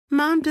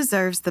Mom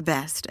deserves the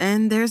best,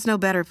 and there's no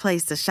better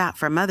place to shop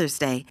for Mother's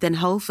Day than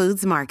Whole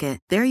Foods Market.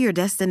 They're your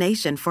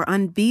destination for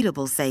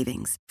unbeatable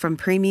savings, from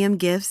premium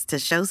gifts to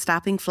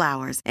show-stopping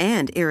flowers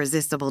and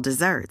irresistible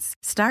desserts.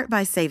 Start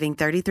by saving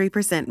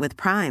 33% with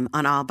Prime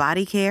on all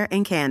body care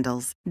and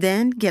candles.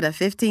 Then get a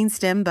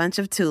 15-stem bunch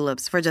of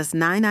tulips for just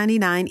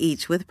 $9.99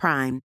 each with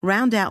Prime.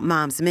 Round out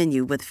Mom's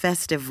menu with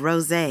festive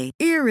rosé,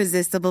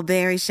 irresistible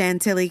berry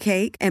chantilly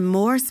cake, and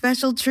more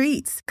special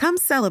treats. Come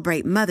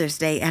celebrate Mother's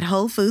Day at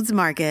Whole Foods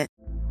Market.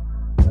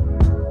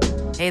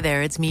 Hey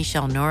there, it's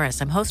Michelle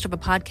Norris. I'm host of a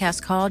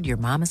podcast called Your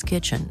Mama's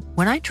Kitchen.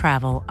 When I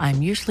travel,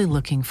 I'm usually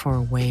looking for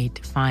a way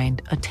to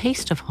find a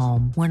taste of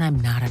home when I'm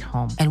not at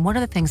home. And one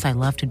of the things I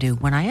love to do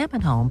when I am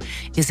at home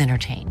is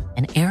entertain.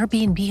 And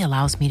Airbnb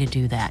allows me to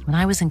do that. When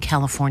I was in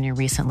California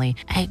recently,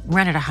 I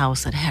rented a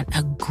house that had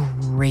a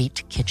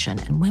great kitchen.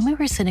 And when we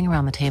were sitting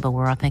around the table, we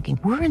were all thinking,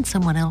 we're in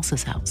someone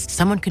else's house.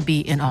 Someone could be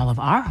in all of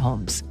our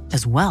homes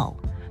as well.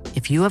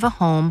 If you have a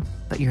home,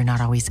 but you're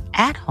not always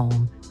at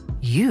home,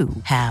 you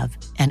have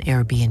an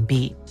Airbnb.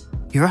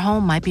 Your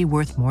home might be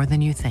worth more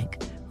than you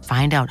think.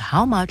 Find out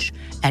how much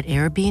at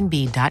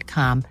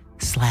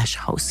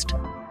airbnb.com/host.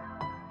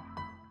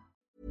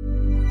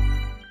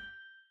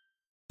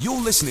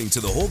 You're listening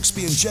to the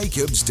Hawksby and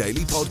Jacobs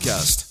Daily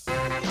Podcast.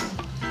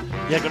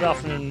 Yeah, good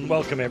afternoon and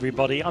welcome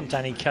everybody. I'm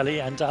Danny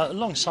Kelly, and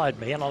alongside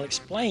me, and I'll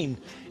explain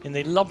in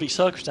the lovely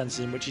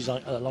circumstances in which he's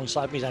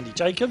alongside me, is Andy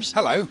Jacobs.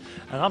 Hello.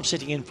 And I'm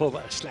sitting in for,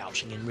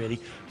 slouching in really,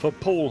 for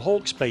Paul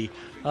Hawksby.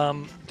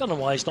 Don't know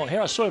why he's not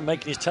here. I saw him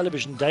making his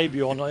television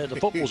debut on the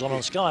football's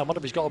on Sky. I wonder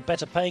if he's got a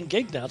better paying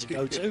gig now to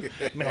go to.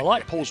 I mean, I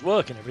like Paul's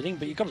work and everything,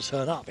 but you've got to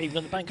turn up, even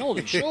on the bank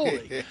holiday,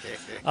 surely.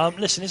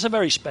 Listen, it's a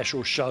very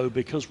special show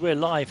because we're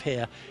live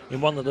here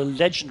in one of the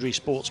legendary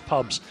sports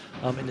pubs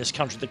in this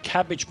country, the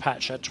Cabbage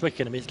Patch at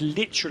Twickenham. It's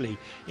literally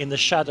in the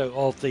shadow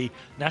of the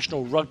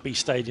National Rugby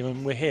Stadium,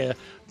 and we're here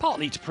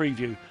partly to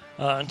preview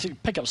and to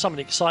pick up some of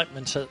the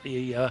excitement at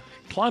the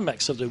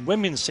climax of the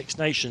Women's Six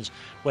Nations,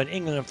 when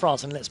England and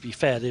France, and let's be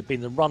fair, they've been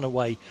the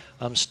runaway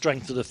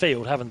strength of the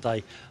field, haven't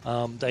they?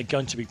 They're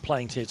going to be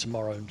playing here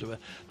tomorrow. And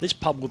this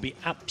pub will be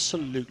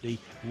absolutely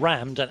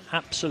rammed and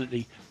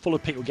absolutely full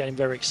of people getting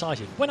very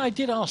excited. When I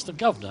did ask the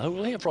governor, who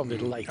we'll hear from a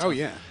little later,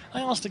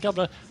 I asked the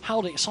governor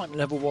how the excitement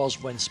level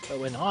was when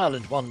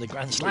Ireland won the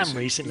Grand Slam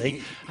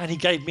recently, and he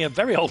gave me a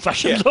very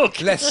old-fashioned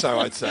look. Less so,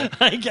 I'd say.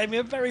 He gave me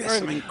a very, There's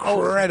some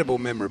incredible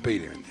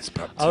memorabilia in this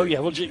pub too. Oh yeah,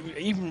 well,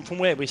 even from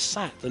where we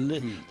sat,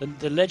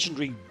 the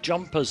legendary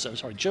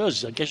jerseys,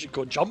 I guess you'd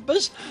call it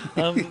jumpers.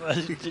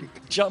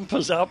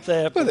 Jumpers up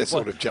there. Well, they're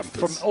sort of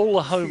jumpers. From all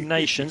the home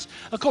nations.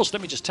 Of course,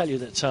 let me just tell you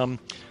that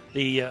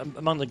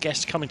among the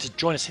guests coming to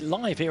join us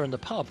live here in the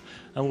pub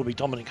will be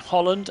Dominic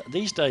Holland,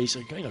 these days,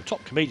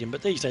 top comedian,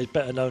 but these days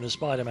better known as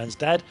Spider-Man's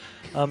dad.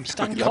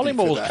 Stan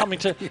Collymore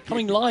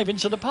coming live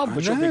into the pub,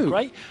 which will be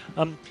great.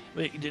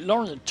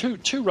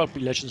 Two rugby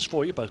legends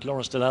for you, both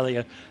Lawrence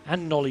Dallaglio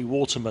and Nolly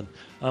Waterman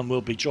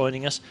will be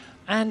joining us.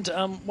 And,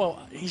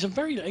 he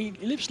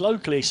lives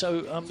locally,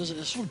 so there's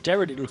a sort of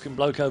derelict-looking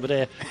bloke over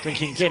there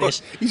drinking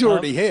Guinness. He's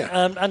already here.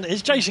 And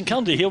it's Jason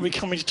Cundy. He'll be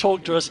coming to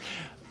talk to us.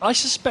 I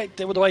suspect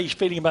that with the way he's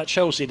feeling about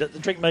Chelsea, that the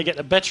drink may get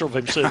the better of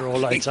him sooner or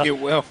later. It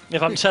will.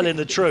 If I'm telling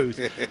the truth.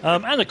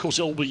 And, of course,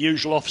 all the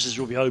usual offices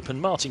will be open.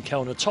 Martin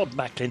Kellner, Todd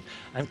Macklin,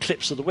 and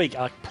Clips of the Week.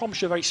 I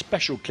promise you a very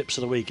special Clips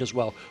of the Week as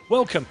well.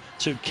 Welcome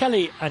to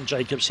Kelly and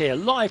Jacobs here,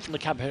 live from the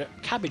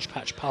Cabbage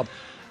Patch pub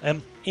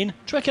in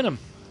Twickenham.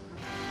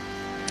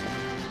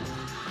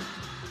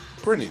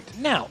 Brilliant.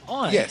 Now,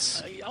 I've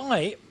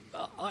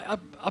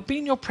been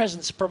in your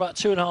presence for about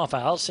 2.5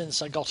 hours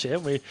since I got here.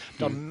 We've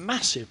done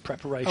massive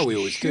preparation,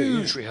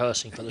 huge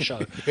rehearsing for the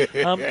show.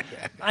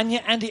 And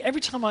yet, Andy,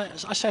 every time I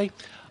say,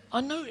 I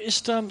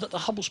noticed that the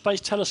Hubble Space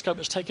Telescope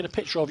has taken a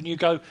picture of, and you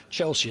go,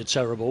 Chelsea are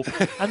terrible.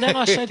 And then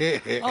I said,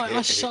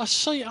 I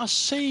see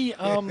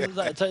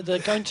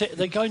that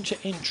they're going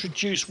to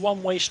introduce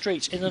one-way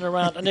streets in and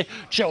around, and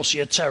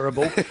Chelsea are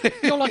terrible.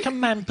 You're like a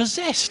man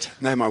possessed.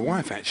 No, my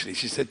wife actually,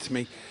 she said to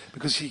me,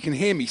 because she can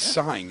hear me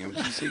sighing, and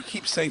she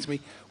keeps saying to me,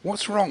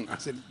 "What's wrong?" I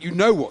said, "You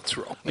know what's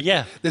wrong.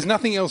 Yeah. There's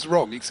nothing else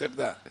wrong except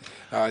that."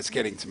 It's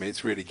getting to me.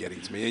 It's really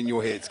getting to me. And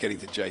you're here. It's getting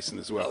to Jason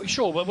as well.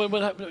 Sure.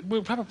 We'll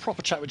have a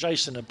proper chat with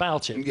Jason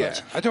about it. Yeah.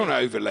 But I don't want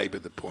to over-labour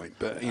the point,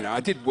 but I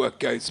did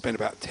spend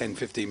about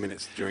 10-15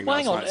 minutes during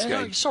last night's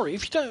game. Sorry,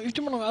 if you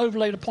don't want to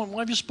overlay the point,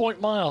 why have you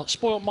spoilt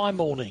my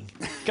morning?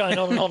 Going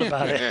on and on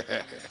about it.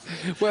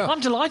 Well,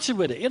 I'm delighted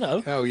with it.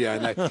 Oh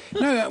yeah,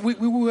 no, we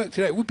will work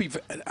today. It would be.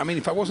 I mean,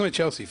 if I wasn't a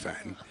Chelsea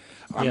fan,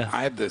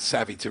 I had the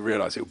savvy to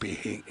realise it would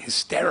be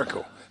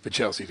hysterical for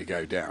Chelsea to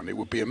go down. It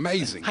would be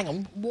amazing. Hang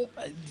on.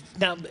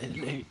 Now,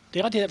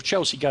 the idea of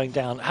Chelsea going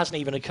down hasn't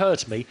even occurred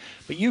to me,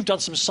 but you've done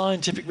some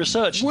scientific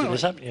research into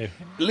this, haven't you?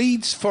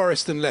 Leeds,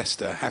 Forest and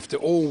Leicester have to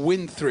all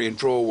win 3 and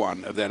draw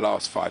 1 of their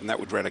last 5, and that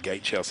would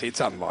relegate Chelsea.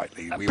 It's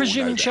unlikely.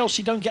 Presuming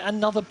Chelsea don't get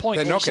another point.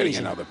 They're not getting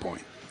another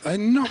point.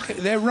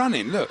 They're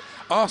running. Look,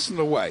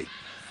 Arsenal away.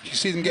 Do you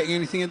see them getting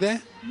anything in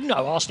there?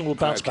 No, Arsenal will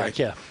bounce back,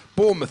 yeah.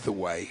 Bournemouth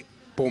away.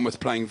 Bournemouth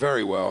playing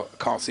very well.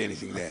 Can't see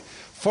anything there.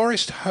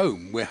 Forest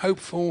home, we're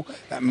hopeful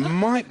that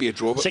might be a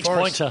draw. But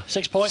Six-pointer.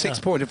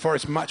 Six-pointer.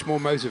 Forest much more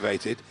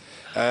motivated.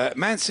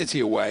 Man City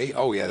away.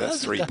 Oh, yeah,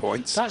 that's 3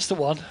 points. That's the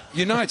one.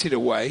 United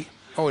away.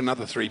 Oh,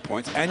 another 3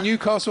 points. And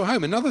Newcastle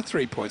home, another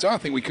 3 points. I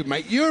think we could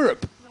make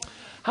Europe.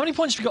 How many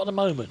points have you got at the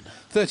moment?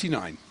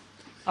 39.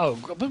 Oh,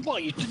 but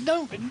what?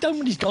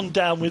 Nobody's gone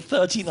down with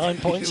 39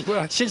 points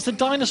since the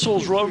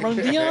dinosaurs roamed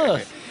the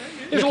earth.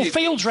 There's all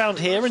fields round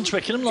here in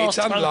Twickenham last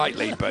time. It's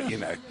unlikely, but,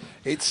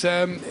 it's.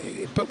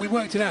 But we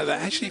worked it out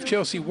that actually if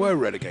Chelsea were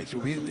relegated, it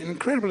would be an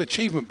incredible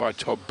achievement by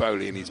Todd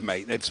Bowley and his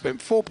mate. They've spent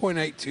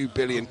 £4.82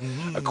 billion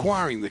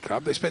acquiring the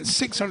club. They spent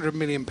 £600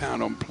 million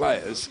on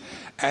players,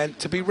 and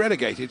to be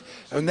relegated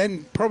and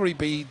then probably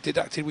be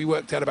deducted, we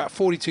worked out about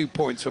 42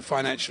 points for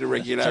financial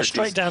irregularities. So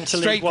straight down to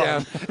League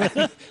One.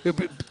 A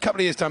couple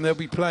of years' time, they'll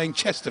be playing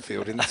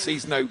Chesterfield in the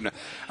season opener.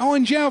 Oh,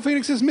 and João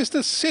Felix has missed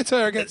a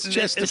sitter against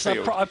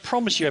Chesterfield. I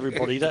promise you,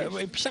 everybody, that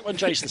except when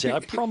Jason's here, I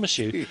promise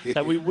you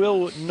that we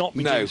will not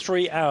be doing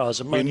 3 hours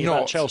of moaning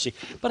about Chelsea.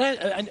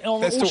 But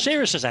all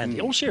seriousness,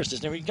 Andy, all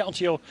seriousness, we get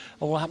onto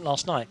what happened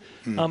last night.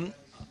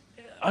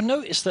 I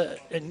noticed that,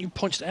 and you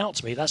pointed it out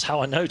to me, that's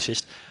how I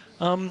noticed,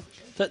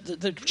 that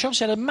the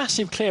Chelsea had a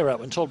massive clear-out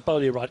when Todd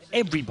Bowley arrived.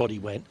 Everybody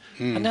went,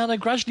 and now they're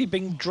gradually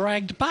being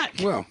dragged back.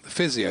 Well, the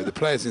physio, the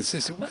players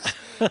insisted,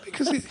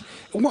 because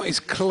what is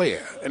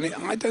clear, and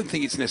I don't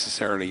think it's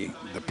necessarily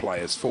the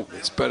players' fault,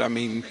 but I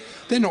mean,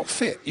 they're not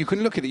fit. You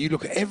can look at it, you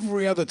look at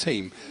every other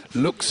team,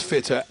 looks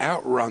fitter,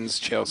 outruns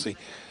Chelsea,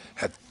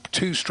 had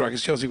 2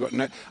 strikers, Chelsea got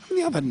no. I mean,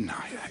 the other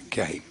night, that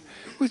game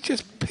was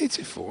just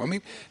pitiful. I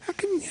mean, how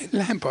can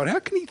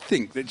he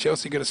think that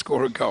Chelsea are going to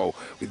score a goal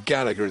with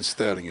Gallagher and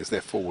Sterling as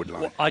their forward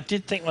line? Well, I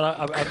did think when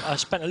I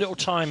spent a little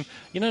time,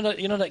 you know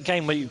that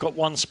game where you've got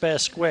one spare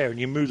square and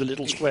you move the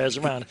little squares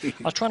around. I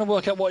was trying to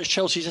work out what is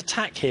Chelsea's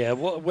attack here.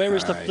 Where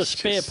is the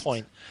spear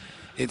point?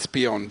 It's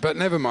beyond. But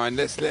never mind.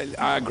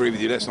 I agree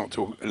with you. Let's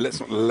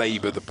not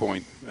labour the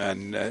point.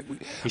 And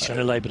he's going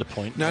to labour the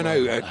point.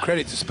 No.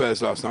 Credit to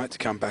Spurs last night to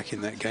come back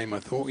in that game. I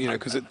thought,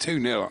 because at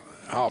 2-0.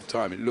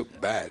 Half-time, it looked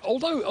bad.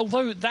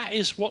 Although that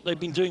is what they've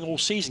been doing all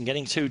season,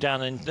 getting 2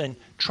 down and then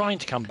trying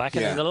to come back.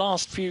 And in the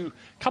last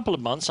couple of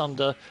months,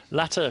 under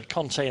latter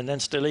Conte and then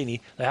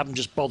Stellini, they haven't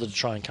just bothered to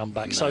try and come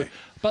back. No.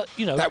 But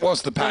that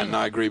was the pattern.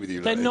 I agree with you.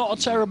 They're not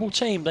a terrible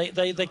team.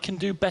 They can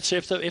do better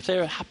if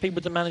they're happy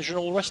with the manager and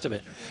all the rest of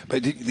it.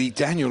 But the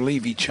Daniel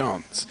Levy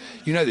chants,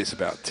 you know this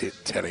about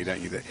telly,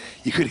 don't you? That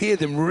you could hear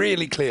them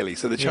really clearly.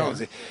 So the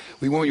chants,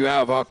 we want you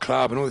out of our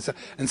club and all this stuff.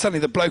 And suddenly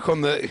the bloke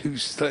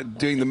who's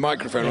doing the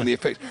microphone on the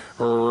effects,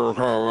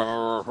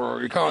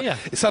 you can't.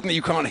 Suddenly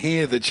you can't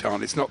hear the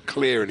chant. It's not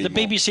clear anymore.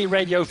 The BBC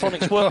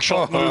Radiophonics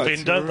workshop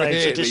moving, don't they,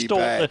 really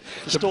to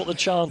distort the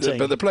chanting.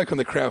 But the bloke on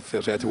the crowd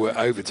filter had to work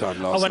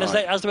overtime last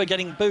night. As they were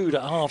getting booed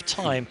at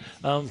half-time,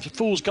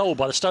 fool's goal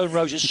by the Stone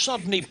Roses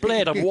suddenly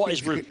blared on what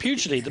is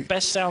reputedly the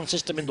best sound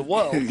system in the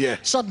world.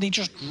 Suddenly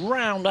just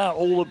drowned out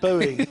all the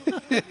booing.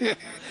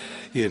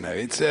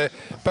 It's...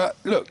 but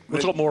look...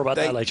 We'll talk more about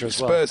that later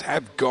as well. Spurs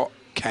have got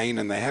Kane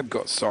and they have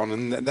got Son,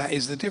 and that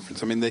is the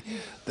difference. I mean,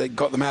 they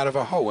got them out of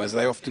a hole, as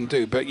they often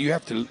do. But you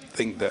have to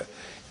think that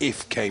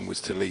if Kane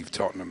was to leave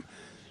Tottenham,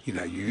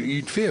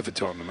 you'd fear for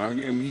Tottenham. I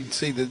mean, you'd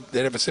see that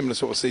they'd have a similar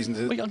sort of season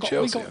to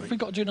Chelsea. We've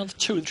got to do another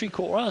 2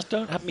 3/4 hours.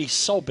 Don't have me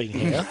sobbing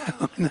here.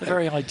 No. The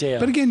very idea.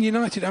 But again,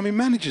 United, I mean,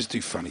 managers do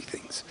funny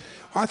things.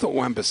 I thought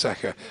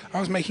Wan-Bissaka, I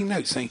was making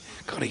notes saying,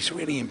 God, he's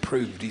really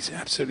improved. He's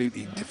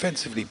absolutely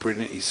defensively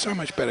brilliant. He's so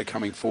much better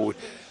coming forward.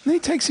 And then he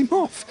takes him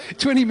off.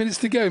 20 minutes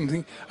to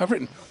go. I've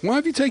written, why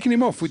have you taken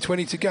him off with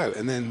 20 to go?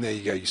 And then there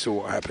you go, you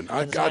saw what happened.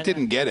 I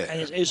didn't get it. And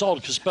it's odd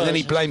because Spurs... And then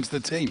he blames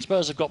the team.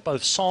 Spurs have got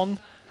both Son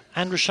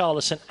and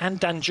Richarlison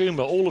and Danjuma,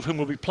 all of whom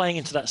will be playing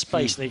into that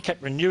space, and they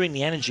kept renewing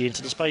the energy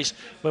into the space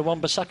where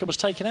Wan-Bissaka was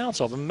taken out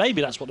of, and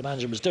maybe that's what the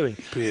manager was doing,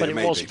 but it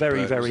was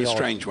very, very odd. A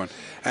strange one.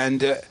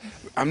 And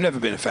I've never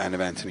been a fan of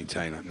Anthony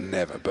Taylor,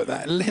 never, but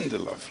that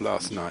Lindelof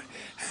last night,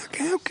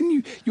 how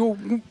can you're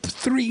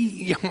 3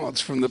 yards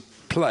from the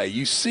play,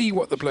 you see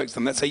what the bloke's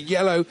done. That's a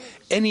yellow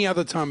any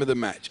other time of the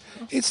match.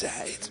 It's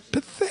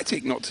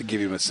pathetic not to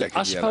give him a second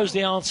yellow. I suppose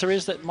the answer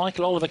is that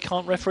Michael Oliver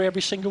can't referee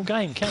every single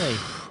game, can he?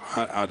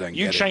 I don't get it.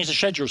 You changed the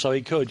schedule so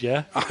he could,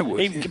 yeah? I would.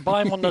 He could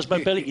buy him one of those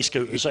mobility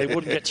scooters so he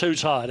wouldn't get too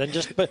tired, and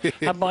just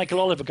have Michael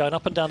Oliver going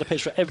up and down the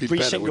pitch for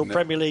every single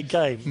Premier League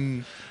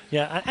game.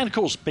 Yeah, and of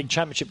course, big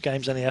championship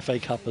games and the FA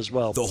Cup as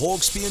well. The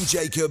Hawksby and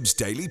Jacobs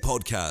Daily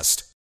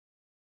Podcast.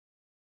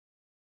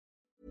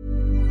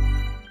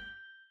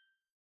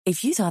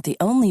 If you thought the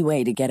only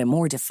way to get a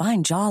more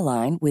defined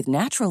jawline with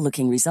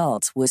natural-looking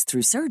results was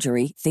through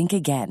surgery, think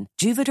again.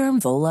 Juvederm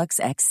Volux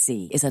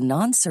XC is a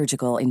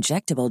non-surgical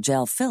injectable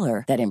gel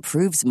filler that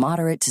improves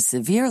moderate to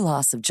severe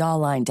loss of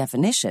jawline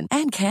definition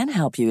and can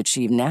help you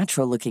achieve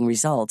natural-looking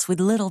results with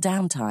little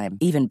downtime.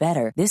 Even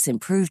better, this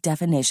improved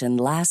definition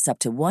lasts up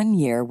to 1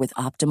 year with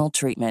optimal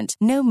treatment.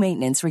 No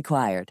maintenance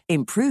required.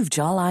 Improve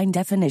jawline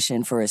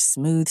definition for a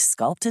smooth,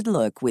 sculpted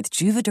look with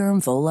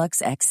Juvederm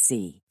Volux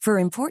XC. For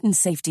important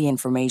safety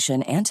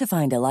information and to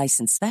find a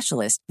licensed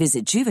specialist,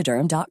 visit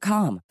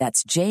Juvederm.com.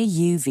 That's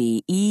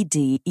JUVEDERM.com.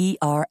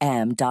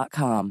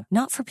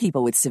 Not for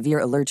people with severe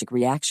allergic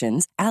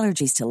reactions,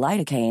 allergies to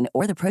lidocaine,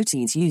 or the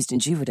proteins used in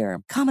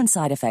Juvederm. Common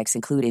side effects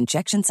include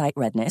injection site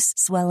redness,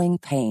 swelling,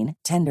 pain,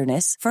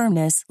 tenderness,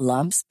 firmness,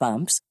 lumps,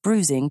 bumps,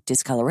 bruising,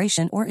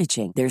 discoloration, or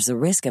itching. There's a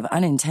risk of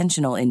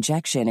unintentional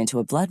injection into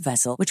a blood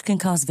vessel, which can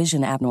cause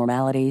vision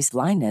abnormalities,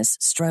 blindness,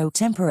 stroke,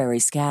 temporary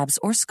scabs,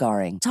 or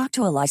scarring. Talk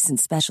to a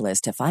licensed specialist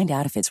to find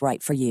out if it's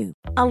right for you.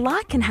 A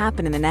lot can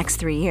happen in the next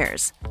 3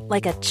 years.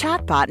 Like a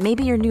chatbot may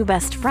be your new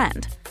best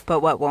friend. But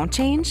what won't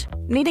change?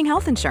 Needing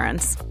health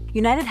insurance.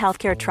 United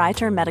Healthcare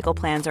Tri-Term Medical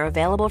Plans are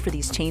available for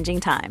these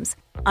changing times.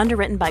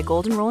 Underwritten by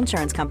Golden Rule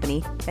Insurance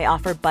Company, they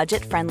offer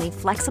budget-friendly,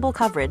 flexible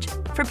coverage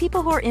for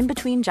people who are in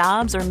between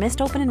jobs or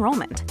missed open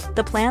enrollment.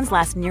 The plans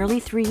last nearly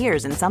 3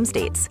 years in some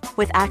states,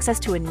 with access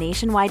to a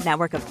nationwide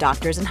network of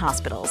doctors and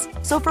hospitals.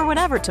 So for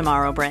whatever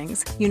tomorrow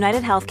brings,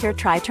 United Healthcare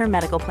Tri-Term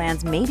Medical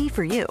Plans may be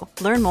for you.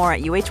 Learn more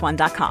at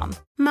uh1.com.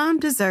 Mom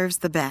deserves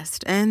the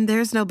best, and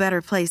there's no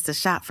better place to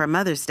shop for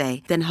Mother's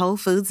Day than Whole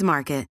Foods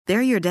Market.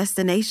 They're your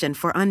destination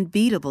for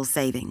unbeatable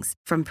savings,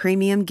 from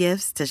premium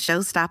gifts to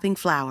show-stopping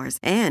flowers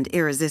and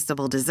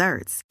irresistible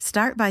desserts.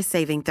 Start by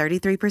saving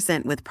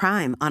 33% with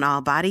Prime on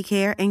all body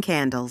care and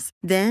candles.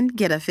 Then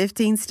get a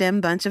 15-stem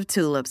bunch of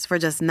tulips for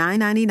just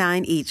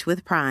 $9.99 each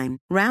with Prime.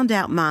 Round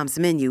out Mom's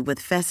menu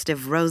with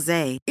festive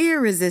rosé,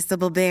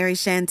 irresistible berry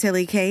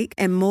chantilly cake,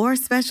 and more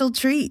special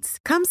treats.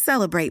 Come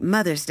celebrate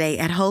Mother's Day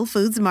at Whole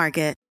Foods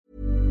Market.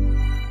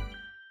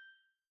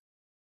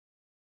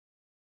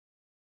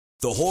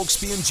 The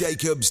Hawksby and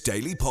Jacobs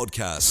Daily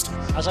Podcast.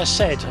 As I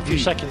said a few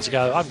seconds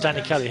ago, I'm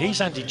Danny Kelly. He's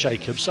Andy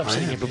Jacobs. I'm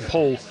sitting in from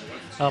Paul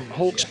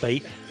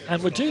Hawksby.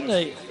 And we're doing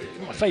my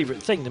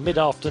favourite thing, the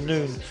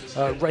mid-afternoon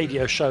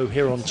radio show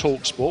here on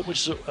TalkSport,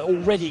 which is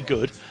already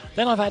good.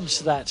 Then I've added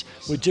to that,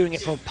 we're doing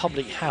it from a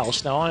public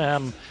house. Now, I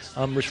am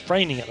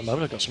refraining at the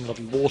moment. I've got some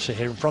lovely water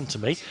here in front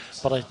of me.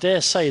 But I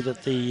dare say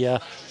that the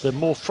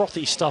more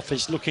frothy stuff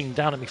is looking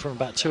down at me from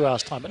about 2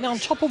 hours' time. But now, on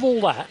top of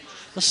all that,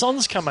 the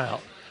sun's come out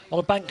on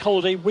a bank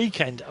holiday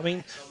weekend. I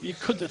mean,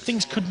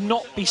 things could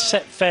not be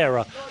set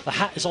fairer. The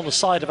hat is on the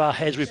side of our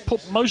heads. We've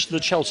put most of the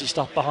Chelsea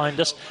stuff behind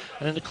us.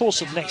 And in the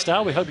course of the next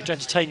hour, we hope to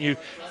entertain you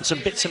with some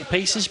bits and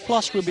pieces.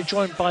 Plus, we'll be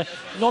joined by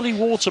Nolly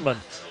Waterman,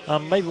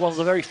 maybe one of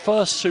the very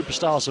first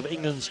superstars of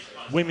England's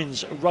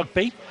women's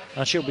rugby.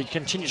 She'll be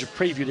continue to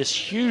preview this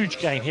huge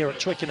game here at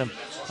Twickenham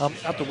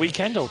at the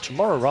weekend, or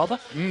tomorrow rather.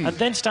 And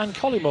then Stan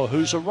Collymore,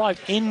 who's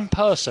arrived in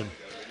person.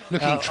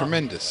 Looking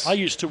tremendous. I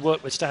used to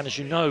work with Stan, as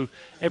you know,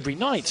 every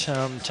night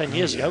 10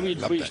 years ago. We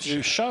used to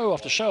do show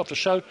after show after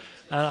show.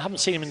 I haven't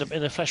seen him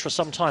in the flesh for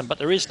some time, but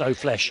there is no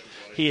flesh.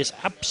 He is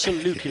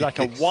absolutely like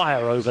a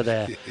wire over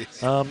there.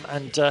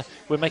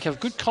 We'll make a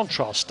good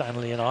contrast,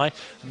 Stanley and I.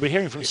 We're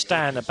hearing from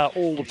Stan about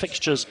all the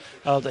fixtures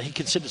that he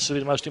considers to be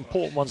the most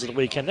important ones of the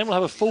weekend. Then we'll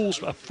have a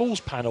fools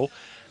panel.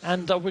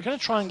 And we're going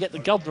to try and get the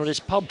governor of this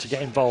pub to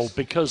get involved,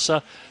 because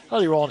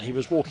earlier on he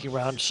was walking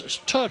around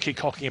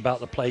turkey-cocking about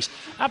the place,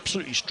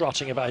 absolutely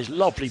strutting about his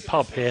lovely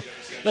pub here.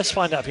 Let's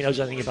find out if he knows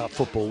anything about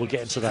football. We'll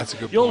get into that. That's a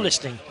good You're point.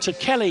 Listening to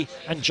Kelly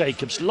and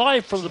Jacobs,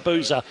 live from the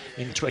Boozer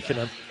in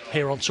Twickenham,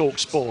 here on Talk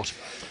Sport.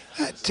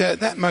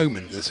 That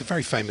moment, there's a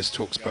very famous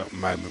TalkSport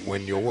moment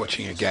when you're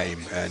watching a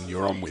game and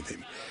you're on with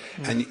him.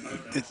 And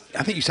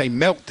I think you say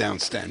meltdown,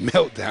 Stan.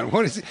 Meltdown.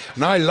 What is it?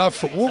 And I love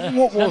football.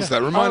 What was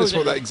that? Remind us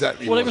what that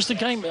exactly was. Well, it was the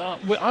game.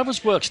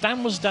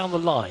 Stan was down the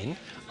line.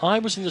 I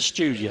was in the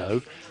studio,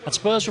 and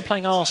Spurs were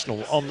playing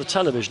Arsenal on the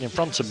television in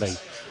front of me.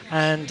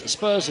 And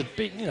Spurs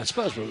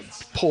Spurs were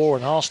poor,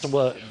 and Arsenal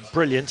were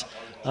brilliant.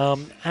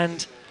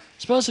 And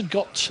Spurs had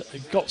got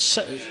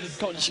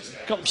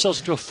themselves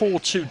into a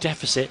 4-2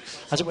 deficit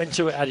as it went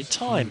to added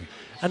time.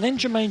 And then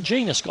Jermaine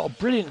Genius got a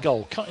brilliant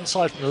goal, cut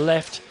inside from the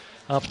left.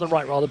 From the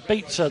right rather,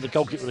 beat the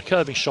goalkeeper with a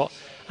curving shot,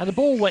 and the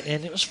ball went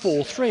in. It was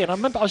 4-3, and I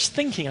remember I was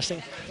thinking,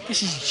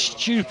 this is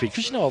stupid,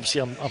 because obviously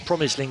I'm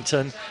from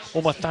Islington,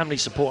 all my family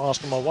support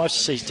Arsenal, my wife's a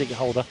season ticket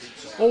holder,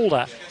 all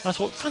that. And I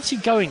thought, fancy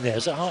going there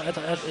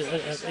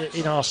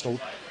in Arsenal,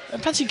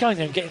 and fancy going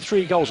there and getting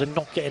 3 goals and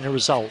not getting a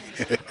result.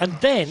 And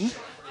then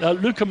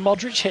Luka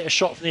Modric hit a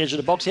shot from the edge of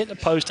the box, hit the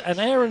post,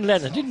 and Aaron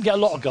Lennon didn't get a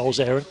lot of goals.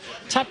 Aaron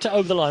tapped it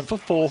over the line for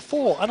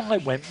 4-4, and I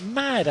went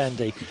mad,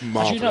 Andy.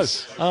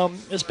 Marvellous. As you know,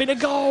 there's been a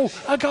goal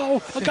at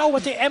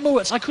the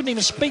Emirates. I couldn't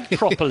even speak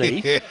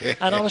properly,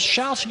 and I was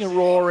shouting and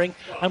roaring.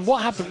 And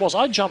what happened was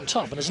I jumped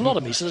up, and there's a lot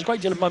of me, so there's a great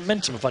deal of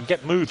momentum if I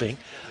get moving.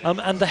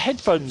 And the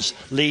headphones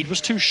lead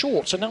was too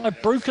short, so now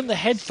I've broken the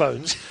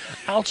headphones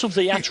out of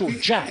the actual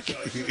jack,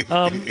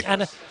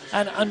 and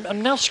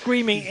I'm now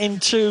screaming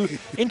into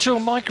a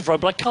microphone,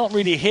 but I can't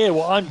really hear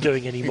what I'm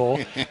doing anymore.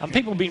 And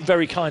people have been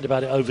very kind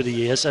about it over the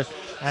years.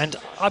 And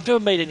I've never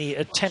made any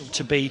attempt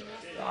to be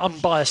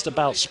unbiased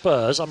about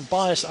Spurs. I'm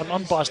unbiased,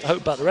 I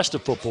hope, about the rest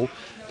of football.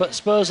 But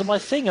Spurs are my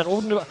thing, and I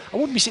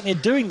wouldn't be sitting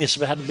here doing this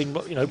if I hadn't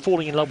been,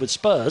 falling in love with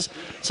Spurs.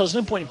 So there's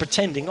no point in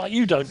pretending, like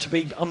you don't, to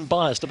be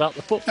unbiased about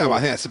the football. No, I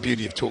think that's the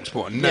beauty of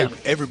TalkSport. And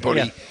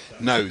everybody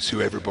knows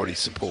who everybody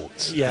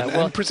supports. Yeah,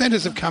 and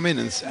presenters have come in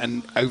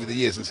and over the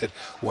years and said,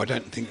 "Well, I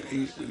don't think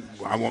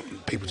I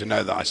want people to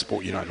know that I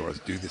support United or I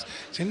do this."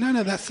 Say,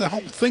 no, that's the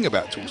whole thing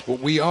about TalkSport.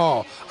 We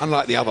are,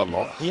 unlike the other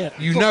lot. Yeah,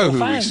 you know who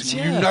fans,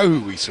 you know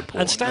who we support.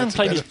 And Stan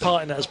played his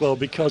part in that as well,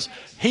 because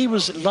he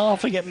was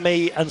laughing at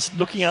me and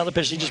looking out the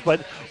pitch. He just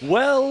went,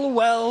 well,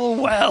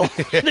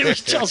 and it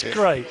was just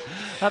great.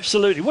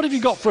 Absolutely. What have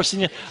you got for us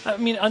in your? I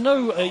mean, I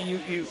know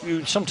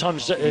you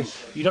sometimes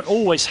you don't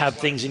always have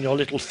things in your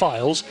little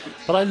files,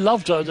 but I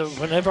loved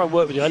whenever I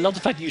work with you. I love the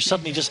fact that you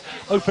suddenly just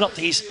open up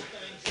these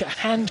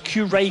hand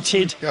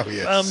curated,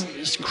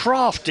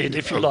 crafted,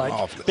 if you like,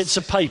 marvelous bits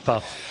of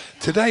paper.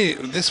 Today,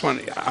 this one,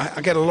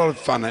 I get a lot of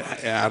fun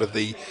out of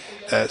the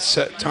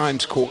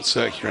Times Court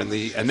Circular and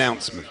the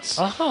announcements.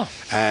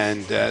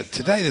 And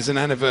today there's an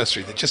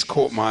anniversary that just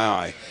caught my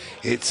eye.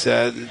 It's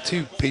the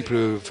two people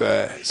who've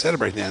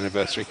celebrated the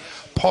anniversary,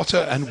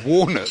 Potter and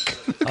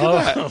Warnock. Look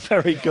at that.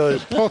 Very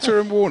good. Potter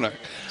and Warnock.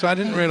 So I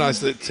didn't realise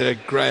that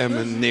Graham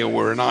and Neil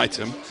were an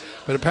item,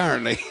 but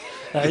apparently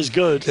that is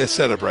good. They're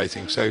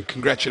celebrating. So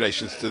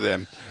congratulations to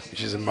them,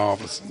 which is a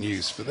marvellous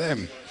news for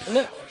them.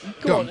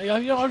 Go on.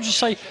 I'll just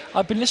say,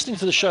 I've been listening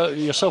to the show,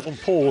 yourself and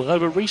Paul, and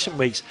over recent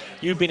weeks,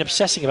 you've been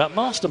obsessing about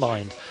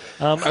Mastermind.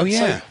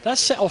 So that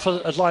set off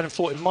a line of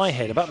thought in my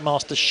head about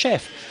Master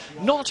Chef.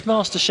 Not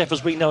Master Chef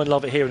as we know and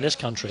love it here in this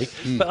country,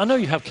 but I know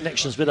you have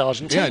connections with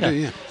Argentina. Yeah, I do,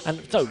 yeah.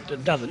 And so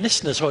now the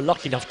listeners who are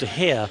lucky enough to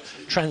hear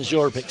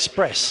Trans-Europe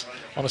Express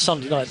on a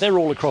Sunday night, they're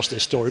all across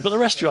this story. But the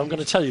rest of you, I'm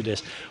going to tell you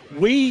this.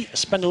 We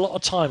spend a lot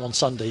of time on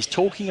Sundays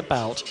talking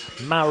about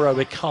Mauro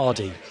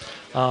Icardi.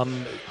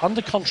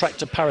 Under contract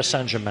to Paris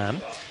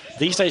Saint-Germain,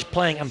 these days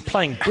playing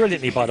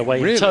brilliantly, by the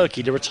way, in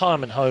Turkey, the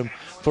retirement home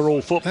for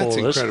all footballers.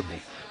 That's incredible.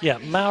 Yeah,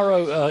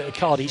 Mauro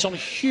Icardi, he's on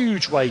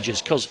huge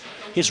wages because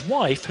his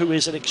wife, who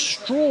is an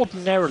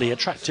extraordinarily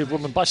attractive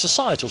woman by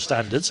societal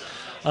standards,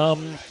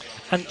 and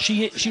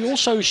she's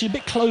a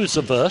bit clothes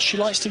averse. She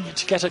likes to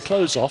get her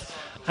clothes off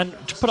and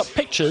to put up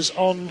pictures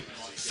on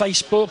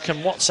Facebook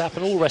and WhatsApp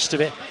and all the rest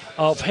of it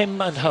of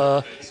him and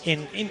her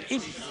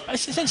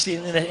essentially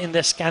in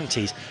their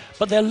scanties.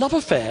 But their love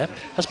affair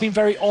has been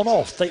very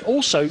on-off. They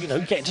also,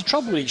 get into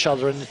trouble with each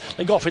other and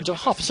they go off into a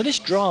huff. So this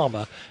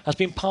drama has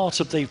been part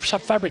of the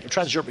fabric of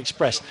Trans-Europe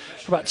Express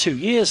for about 2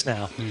 years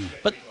now.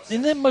 But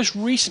in their most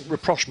recent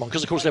rapprochement,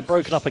 because of course they're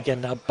broken up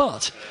again now,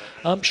 but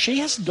she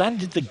has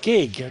landed the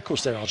gig, of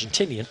course they're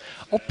Argentinian,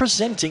 of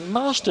presenting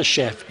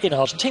MasterChef in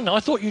Argentina. I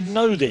thought you'd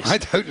know this. I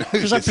don't know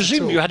because I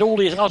presume you had all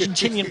these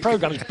Argentinian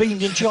programmes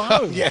beamed into your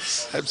home.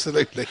 Yes,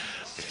 absolutely.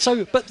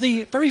 So, but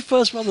the very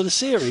first one of the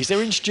series, they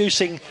were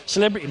introducing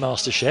Celebrity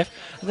MasterChef,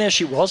 and there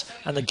she was,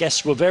 and the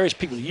guests were various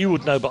people that you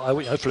would know, but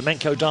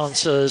flamenco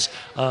dancers,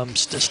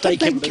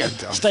 steak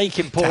importers,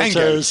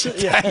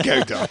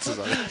 tango dancers,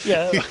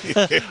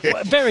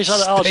 various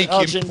other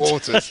steak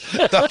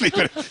importers. Lovely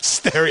bit of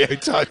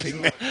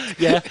stereotyping there.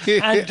 Yeah,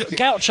 and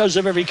gauchos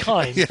of every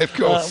kind. Yeah, of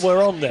course.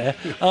 Were on there.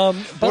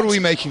 What are we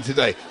making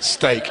today?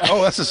 Steak.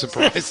 Oh, that's a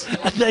surprise.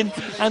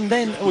 and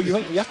then,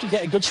 you have to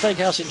get a good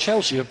steakhouse in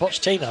Chelsea with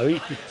Pochettino.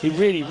 He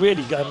really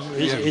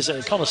is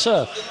a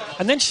connoisseur.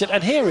 And then she said,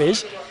 and here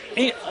is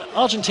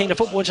Argentina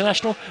Football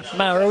International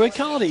Mauro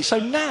Icardi. So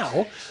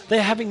now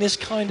they're having this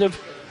kind of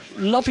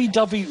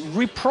lovey-dovey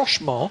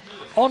rapprochement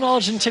on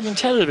Argentinian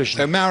television.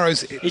 So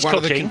Mauro's one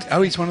cooking. of the...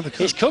 he's one of the cooks.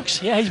 He's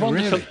cooks, yeah, he's one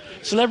of the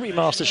cooks. Celebrity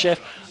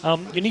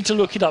MasterChef. You need to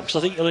look it up because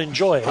I think you'll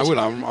enjoy it. I will.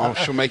 I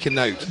shall make a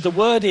note. The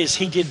word is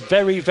he did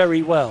very,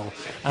 very well.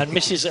 And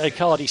Mrs.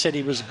 Icardi said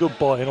he was a good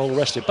boy and all the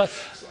rest of it. But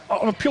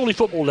on a purely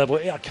football level,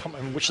 I can't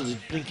remember which of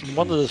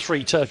one of the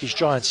three Turkish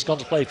giants has gone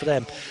to play for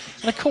them.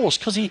 And of course,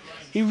 because he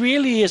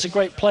really is a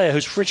great player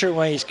who's frittering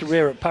away his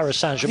career at Paris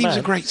Saint-Germain. He was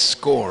a great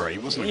scorer. He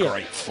wasn't a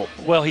great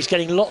footballer. Well, he's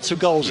getting lots of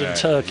goals in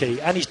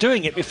Turkey, and he's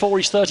doing it before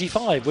he's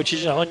 35, which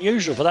is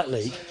unusual for that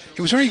league.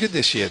 It was very good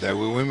this year, though.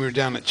 When we were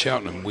down at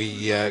Cheltenham,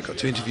 we got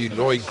to interview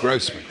Lloyd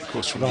Grossman, of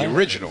course, from the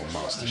original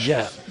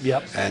MasterChef.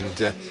 Yeah.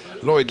 And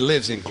Lloyd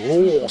lives in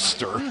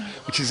Gloucester,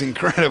 which is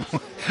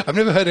incredible. I've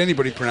never heard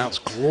anybody pronounce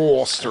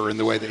Gloucester in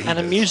the way that he does. And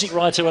a music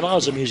writer, when I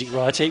was a music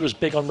writer, he was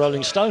big on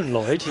Rolling Stone,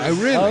 Lloyd. Oh,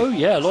 really? Oh,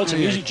 yeah. Lloyd's a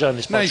music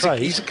journalist by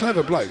trade. He's a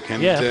clever bloke.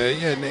 And,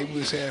 it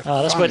was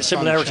that's where the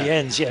similarity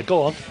ends. Yeah,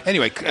 go on.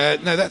 Anyway,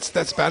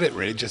 that's about it,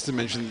 really, just to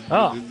mention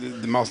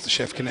the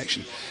MasterChef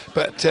connection.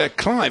 But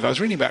Clive, I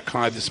was reading about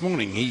Clive this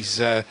morning. It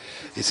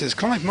says,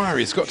 Clive Myrie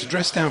has got to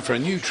dress down for a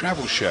new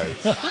travel show.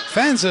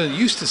 Fans are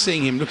used to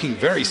seeing him looking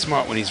very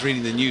smart when he's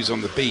reading the news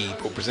on the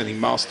Beeb or presenting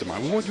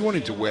Mastermind. Well, what do you want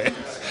him to wear?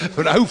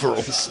 But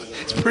overalls.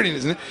 It's brilliant,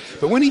 isn't it?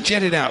 But when he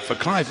jetted out for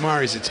Clive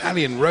Myrie's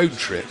Italian road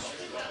trip,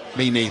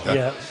 me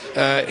neither,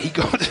 he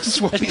got to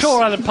swap It's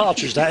pure Alan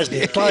Partridge, that, isn't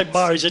it? Clive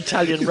Myrie's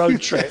Italian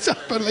road trip. It's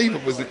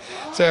unbelievable, isn't it?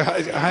 So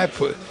I have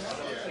put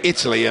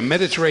Italy, a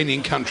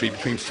Mediterranean country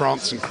between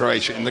France and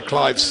Croatia, in the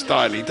Clive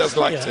style. He does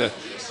like to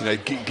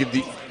give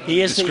the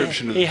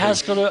description of he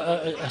has got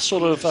a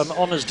sort of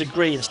honours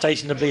degree in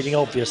stating the bleeding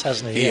obvious,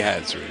 hasn't he? He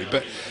has, really.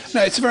 But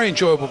no, it's a very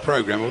enjoyable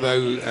programme,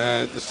 although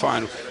the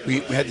final, we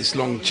had this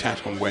long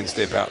chat on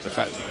Wednesday about the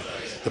fact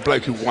that the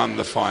bloke who won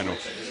the final,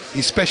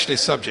 his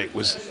specialist subject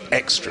was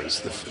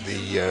extras,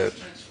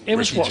 it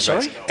was what,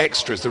 sorry?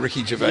 Extras, the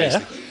Ricky Gervais Yeah.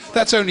 thing.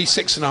 That's only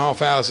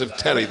 6.5 hours of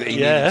telly that he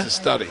needed to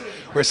study.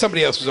 Whereas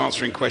somebody else was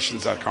answering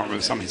questions, I can't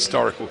remember, some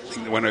historical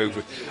thing that went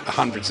over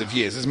hundreds of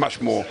years. There's much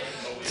more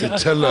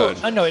to learn.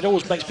 I know, it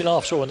always makes me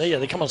laugh. So when they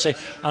come on and say,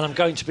 and I'm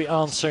going to be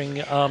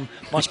answering,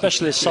 my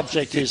specialist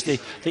subject is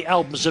the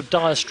albums of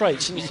Dire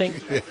Straits. And you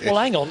think, well,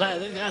 hang on,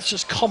 that's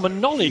just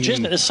common knowledge,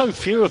 isn't it? There's so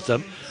few of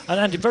them. And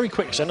Andy, very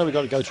quick, because I know we've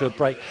got to go to a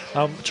break,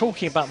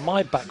 talking about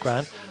my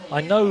background, I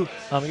know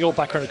your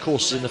background, of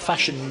course, is in the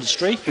fashion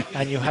industry,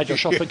 and you had your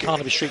shop at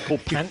Carnaby Street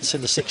called Pants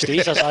in the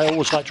 60s, as I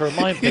always like to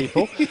remind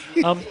people.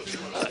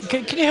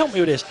 Can you help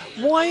me with this?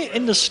 Why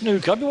in the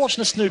snooker? I've been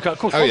watching the snooker. Of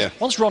course,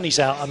 once Ronnie's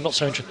out, I'm not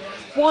so interested.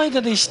 Why do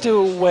they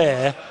still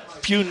wear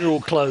funeral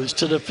clothes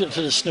to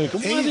the snooker?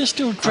 Why are they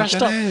still dressed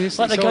up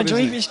like they're going to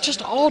eat? It's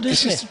just odd,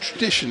 isn't it? It's just a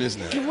tradition,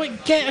 isn't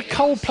it? Get a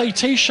Coldplay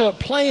T-shirt,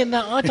 play in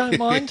that. I don't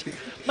mind.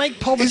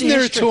 Make poverty. Isn't there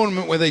history. a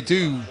tournament where they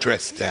do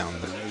dress down?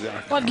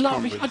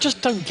 I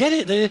just don't get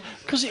it.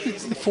 Because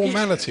it's the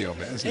formality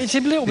of it, isn't it? It's a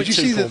little bit too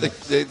Did you see formal.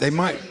 that they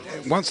might,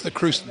 once the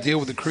deal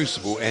with the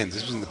Crucible ends,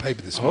 this was in the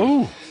paper this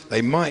morning,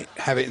 they might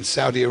have it in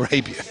Saudi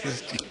Arabia.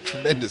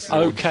 Tremendous.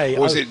 Okay.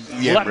 Or was it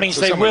well, that means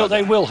they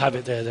will have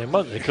it there then,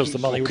 won't they? Because the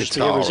money would just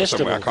be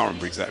irresistible. I can't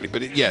remember exactly.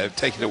 But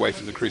taken away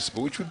from the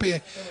Crucible, which would be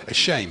a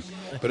shame.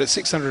 But at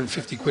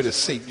 650 quid a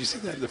seat, you see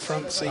that the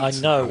front seats? I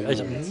know, it's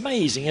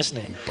amazing, isn't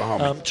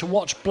it? To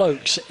watch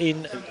blokes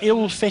in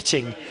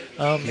ill-fitting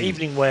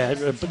evening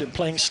wear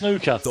playing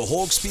snooker. The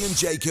Hawksby and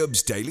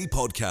Jacobs Daily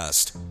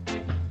Podcast.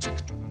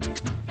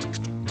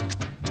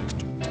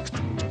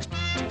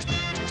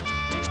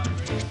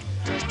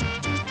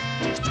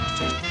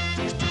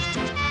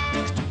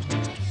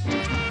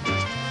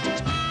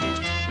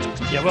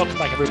 Yeah, welcome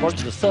back everybody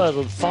to the third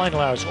and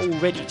final hour. It's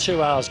already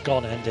 2 hours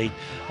gone, Andy,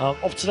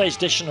 of today's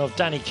edition of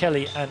Danny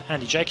Kelly and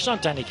Andy Jacobs. I'm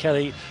Danny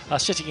Kelly,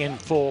 sitting in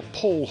for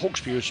Paul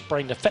Hawksby, who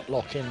sprained a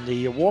fetlock in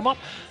the warm-up,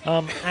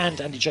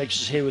 and Andy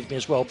Jacobs is here with me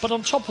as well. But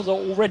on top of the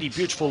already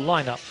beautiful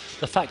lineup,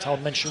 the fact I'll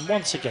mention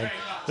once again,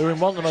 they're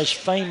in one of the most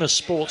famous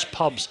sports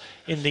pubs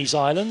in these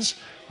islands,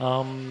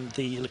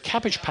 the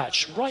Cabbage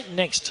Patch, right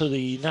next to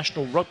the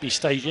National Rugby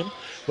Stadium,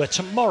 where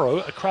tomorrow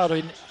a crowd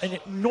in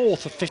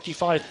north of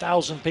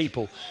 55,000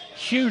 people,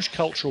 huge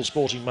cultural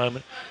sporting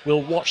moment,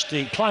 will watch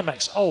the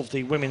climax of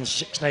the Women's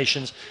Six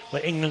Nations,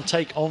 where England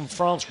take on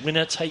France.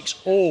 Winner takes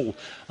all.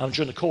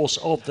 During the course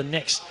of the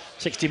next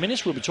 60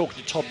 minutes, we'll be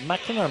talking to Todd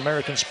Macklin, our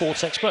American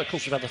sports expert. Of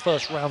course, we've had the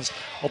first rounds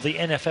of the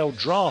NFL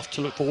draft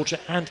to look forward to,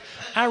 and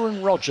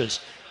Aaron Rodgers.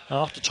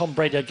 After Tom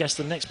Brady, I guess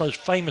the next most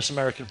famous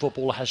American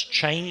footballer, has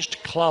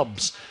changed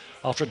clubs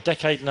after a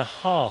decade and a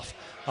half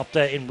up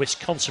there in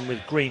Wisconsin with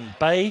Green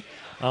Bay.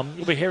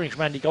 You'll be hearing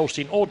from Andy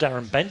Goldstein or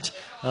Darren Bent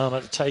at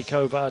the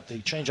takeover, at the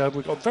changeover.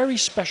 We've got very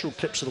special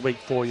clips of the week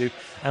for you,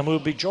 and we'll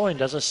be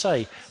joined, as I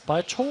say, by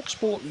a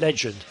TalkSport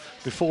legend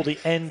before the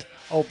end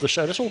of the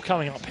show. That's all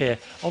coming up here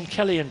on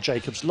Kelly and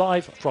Jacobs,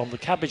 live from the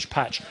Cabbage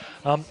Patch.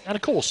 And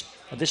of course,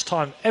 at this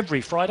time every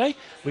Friday,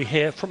 we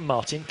hear from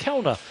Martin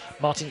Kellner.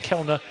 Martin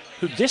Kellner,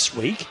 who this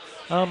week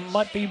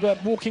might be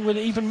walking with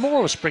even more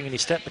of a spring in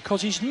his step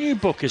because his new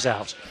book is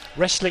out,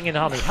 Wrestling in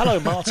Honey. Hello,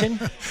 Martin.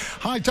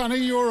 Hi, Danny.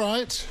 You all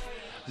right?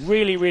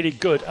 Really, really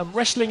good. And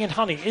Wrestling in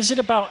Honey, is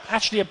it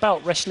actually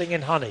about wrestling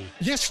in honey?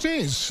 Yes, it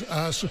is,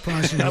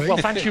 surprisingly. Well,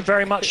 thank you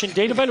very much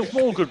indeed. Available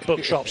from all good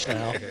bookshops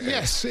now.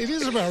 Yes, it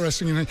is about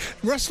Wrestling in Honey.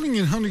 Wrestling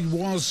in Honey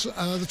was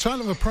the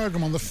title of a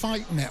programme on the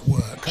Fight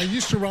Network. I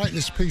used to write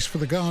this piece for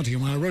The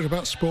Guardian when I wrote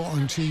about sport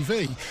on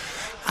TV.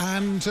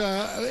 And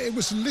it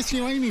was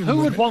Lithuanian. Who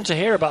would want to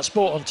hear about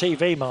sport on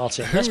TV,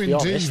 Martin? Let's be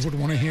honest. Who indeed would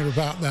want to hear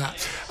about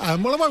that?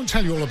 Well, I won't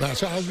tell you all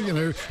about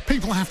it.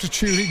 People have to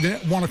tune in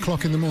at 1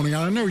 o'clock in the morning.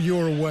 I know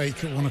you're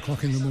awake at 1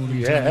 o'clock in the morning.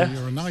 Yeah.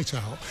 You're a night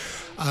owl.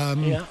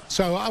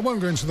 So I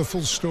won't go into the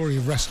full story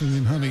of Wrestling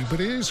in Honey, but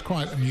it is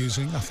quite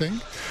amusing, I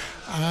think.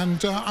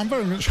 And I'm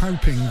very much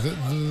hoping that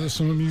there's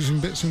some amusing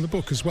bits in the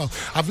book as well.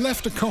 I've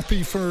left a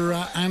copy for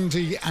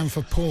Andy and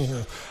for Paul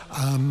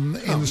in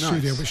the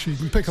studio, which you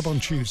can pick up on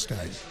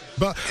Tuesday.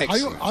 But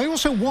I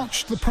also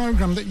watched the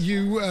programme that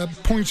you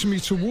pointed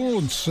me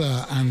towards,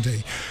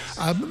 Andy,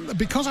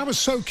 because I was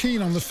so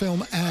keen on the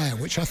film Air,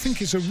 which I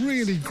think is a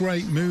really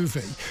great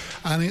movie.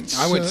 And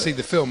I went to see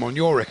the film on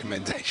your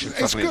recommendation.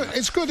 It's good.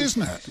 It's good,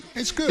 isn't it?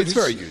 It's good. It's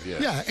very good, yeah.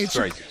 Yeah, it's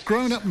very a good.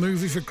 grown-up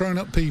movie for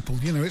grown-up people.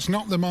 It's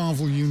not the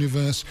Marvel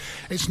universe.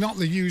 It's not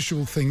the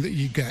usual thing that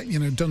you get,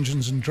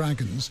 Dungeons and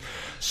Dragons.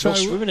 So You're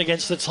swimming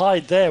against the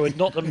tide there with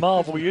not the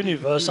Marvel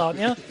universe, aren't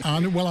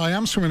you? Well, I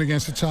am swimming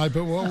against the tide,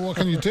 but what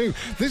can you do?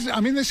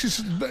 This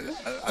is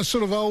a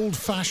sort of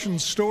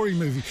old-fashioned story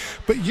movie.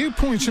 But you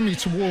pointed me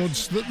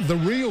towards the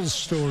real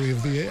story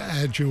of the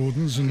Air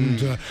Jordans and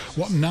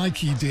what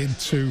Nike did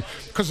to,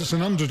 because it's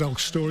an underdog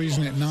story,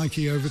 isn't it?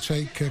 Nike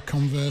overtake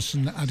Converse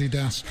and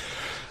Adidas.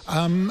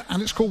 And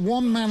it's called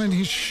One Man in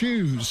His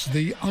Shoes,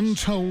 the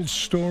untold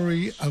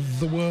story of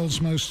the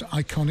world's most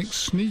iconic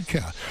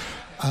sneaker.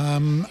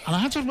 And I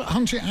had to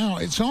hunt it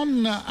out. It's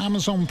on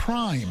Amazon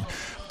Prime.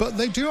 But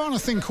they do on a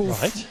thing called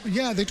Freevee.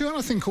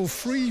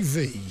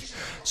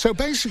 So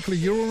basically,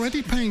 you're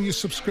already paying your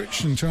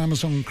subscription to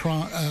Amazon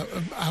Prime,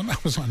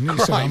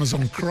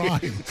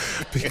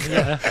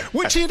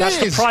 which it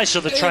That's is. the price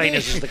of the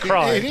trainers is the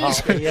crime. It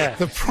is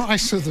the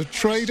price of the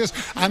traders,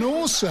 and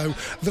also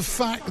the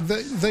fact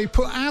that they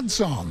put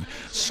ads on.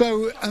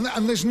 So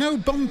and there's no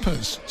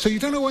bumpers, so you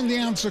don't know when the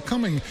ads are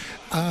coming.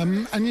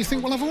 And you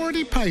think, well, I've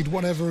already paid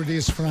whatever it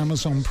is for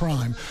Amazon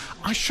Prime.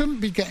 I shouldn't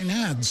be getting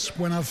ads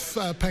when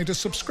I've paid a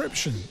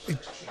subscription.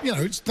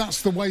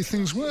 That's the way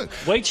things work.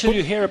 Wait till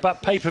you hear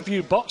about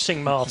pay-per-view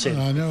boxing, Martin.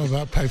 I know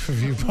about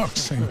pay-per-view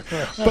boxing,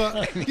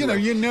 but you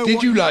know.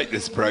 Did you like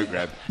this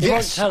program?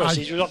 Yes, tell us.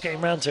 You're not getting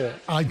round to it.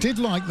 I did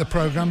like the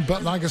program,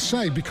 but like I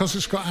say, because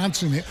it's got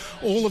ads in it,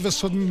 all of a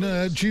sudden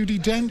Judi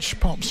Dench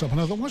pops up,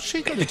 and I thought, what's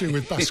she got to do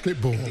with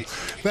basketball?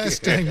 There's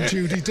Dame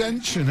Judi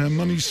Dench and her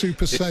Money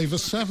Super Saver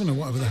 7 or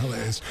whatever the hell it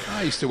is.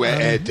 I used to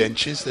wear air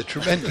dentures. They're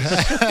tremendous.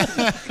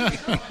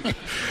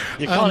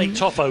 You can't eat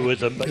toffo with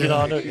them, but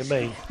I know what you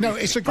mean. No,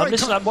 it's a great.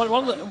 Listen,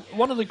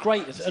 one of the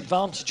great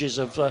advantages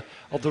of the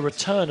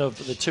return of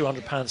the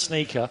 £200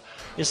 sneaker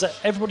is that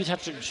everybody's had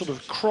to sort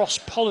of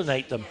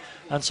cross-pollinate them,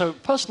 and so a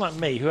person like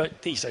me, who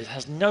these days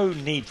has no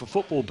need for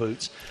football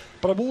boots,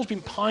 but I've always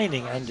been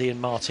pining, Andy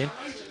and Martin.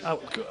 I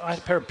had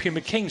a pair of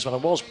Puma Kings when I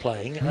was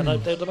playing, and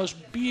they're the most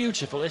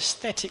beautiful,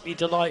 aesthetically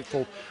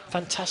delightful,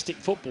 fantastic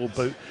football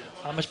boot.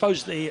 I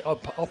suppose the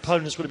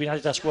opponents would have been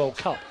Adidas World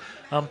Cup.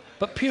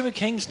 But Puma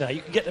Kings now,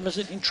 you can get them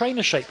in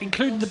trainer shape,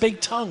 including the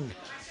big tongue.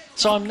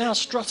 So I'm now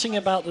strutting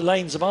about the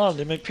lanes of Ireland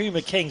in my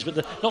Puma Kings with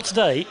not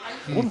today.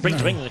 I wouldn't bring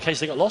to England in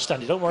case they got lost,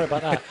 Andy. Don't worry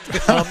about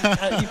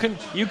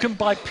that. You can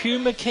buy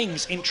Puma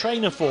Kings in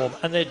trainer form,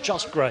 and they're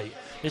just great.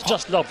 It's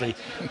just lovely.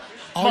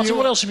 Martin,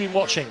 what else have you been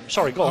watching?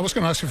 Sorry, go on. I was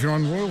going to ask if you're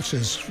on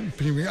royalties.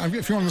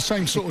 If you're on the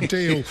same sort of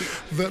deal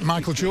that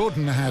Michael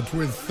Jordan had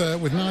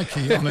with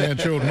Nike on Air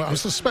Jordan, but I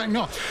suspect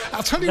not.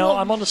 I'll tell you what. No,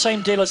 I'm on the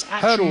same deal as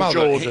actual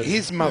Jordan.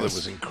 His mother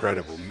was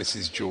incredible,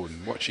 Mrs.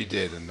 Jordan, what she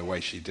did and the way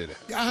she did it.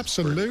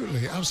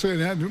 Absolutely.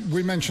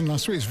 We mentioned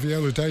last week it's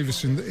Viola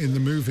Davis in the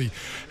movie,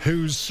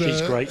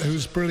 she's great.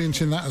 Who's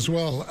brilliant in that as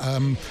well.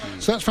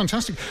 So that's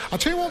fantastic. I'll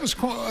tell you what was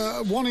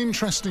quite one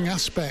interesting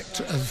aspect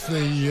of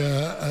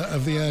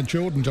the Air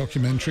Jordan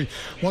documentary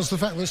was the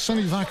fact that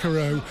Sonny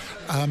Vaccaro,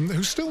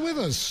 who's still with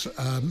us,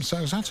 so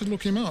I had to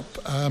look him up.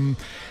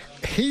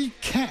 He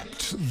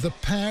kept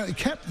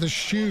the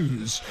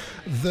shoes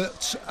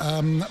that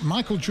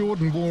Michael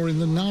Jordan wore in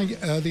the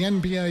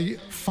NBA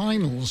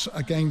Finals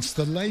against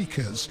the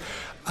Lakers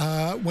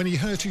when he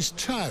hurt his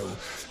toe.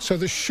 So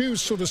the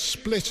shoes sort of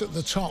split at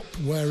the top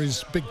where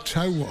his big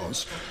toe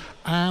was.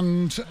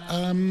 And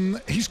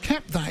he's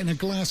kept that in a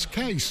glass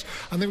case,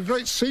 and there was a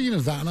great scene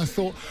of that, and I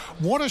thought,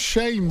 what a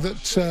shame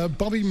that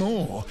Bobby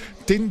Moore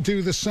didn't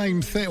do the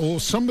same thing,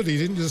 or somebody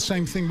didn't do the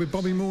same thing with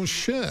Bobby Moore's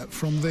shirt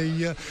from the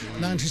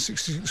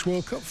 1966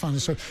 World Cup final.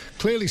 So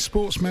clearly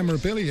sports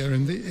memorabilia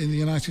in the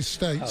United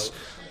States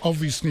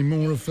obviously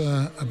more of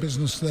a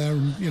business there,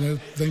 and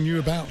they knew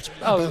about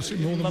it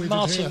more than we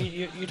Martin, did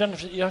here. you don't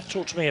have to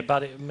talk to me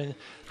about it. I mean,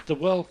 the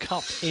World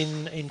Cup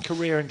in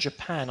Korea and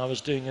Japan, I was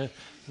doing a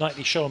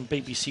nightly show on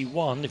BBC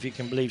One, if you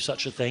can believe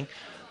such a thing,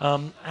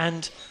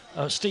 and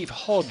Steve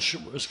Hodge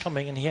was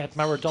coming, and he had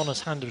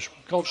Maradona's Hand of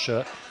God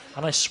shirt,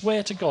 and I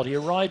swear to God he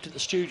arrived at the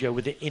studio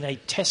with it in a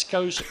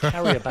Tesco's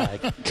carrier bag.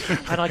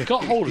 And I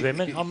got hold of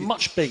him, and I'm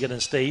much bigger than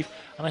Steve,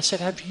 and I said,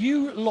 have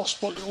you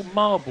lost what little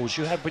marbles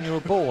you had when you were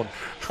born?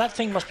 That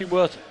thing must be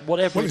worth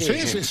whatever it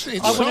is. It's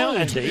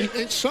sold.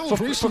 It's sold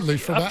recently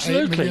for about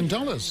 $8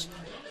 million.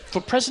 For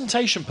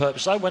presentation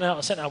purposes, I went out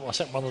and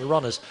sent one of the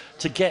runners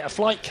to get a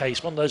flight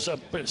case, one of those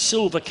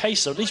silver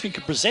cases, so at least we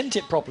could present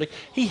it properly.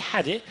 He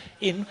had it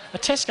in a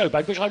Tesco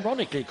bag, which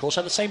ironically, of course,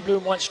 had the same blue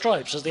and white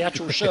stripes as the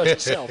actual shirt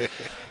itself.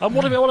 And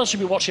what else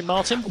have you been watching,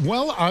 Martin?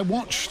 Well, I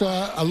watched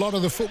a lot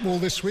of the football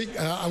this week.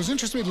 I was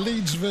interested in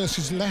Leeds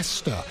versus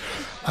Leicester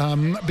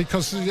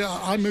because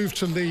I moved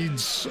to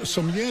Leeds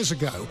some years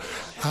ago.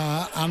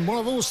 And what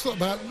I've always thought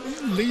about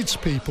Leeds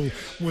people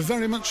were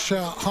very much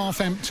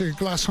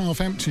glass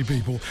half empty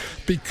people,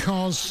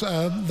 because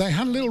they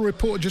had a little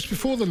report just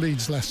before the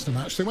Leeds-Leicester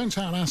match. They went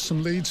out and asked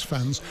some Leeds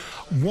fans,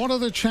 what are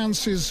the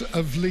chances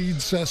of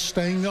Leeds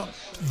staying up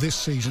this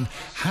season?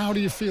 How do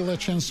you feel their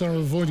chances are of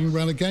avoiding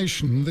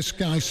relegation? And this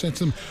guy said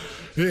to them,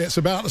 it's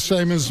about the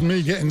same as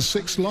me getting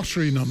 6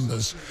 lottery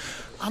numbers.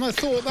 And I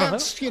thought,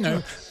 that's,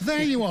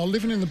 there you are,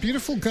 living in the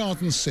beautiful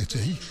garden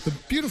city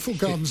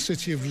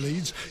of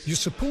Leeds. You're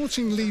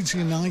supporting Leeds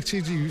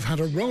United. You've had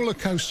a roller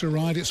coaster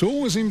ride. It's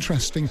always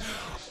interesting.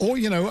 Or,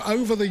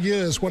 over the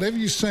years, whatever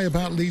you say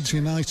about Leeds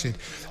United,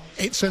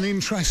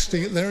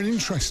 they're an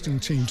interesting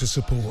team to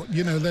support.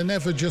 You know, they're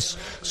never just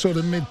sort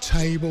of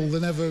mid-table.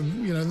 They're never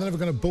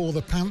going to bore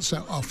the pants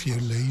out off you,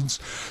 Leeds.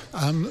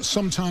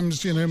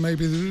 Sometimes, you know,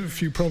 maybe there's a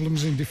few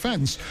problems in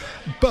defence,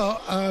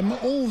 but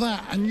all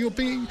that, and you're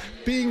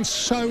being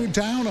so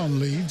down on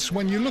Leeds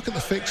when you look at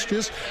the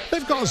fixtures.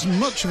 They've got as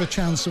much of a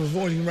chance of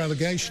avoiding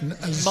relegation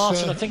as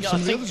Martin. I think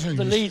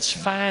the Leeds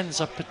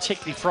fans are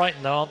particularly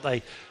frightened, aren't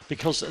they?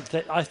 Because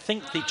I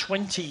think the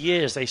 20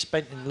 years they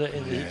spent in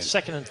the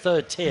second and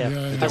third tier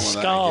has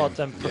scarred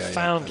them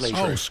profoundly.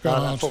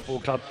 That football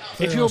club.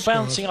 If you're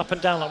bouncing up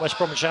and down like West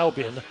Bromwich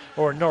Albion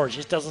or Norwich,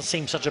 it doesn't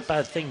seem such a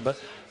bad thing. But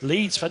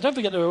Leeds fans, don't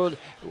forget,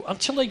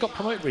 until they got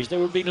promoted, there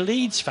would have been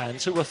Leeds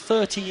fans who were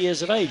 30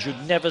 years of age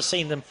who'd never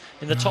seen them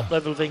in the top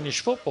level of English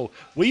football.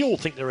 We all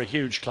think they're a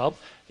huge club.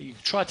 You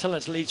try telling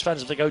that to Leeds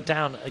fans if they go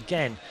down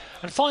again.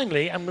 And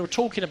finally, and we were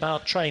talking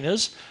about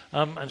trainers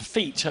and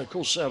feet. Of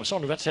course,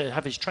 someone who had to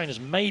have his trainers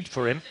made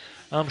for him,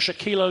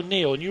 Shaquille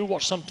O'Neal. And you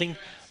watched something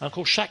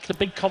called Shaq, the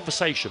Big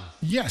Conversation.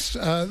 Yes,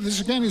 this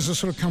again is a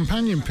sort of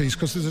companion piece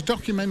because there's a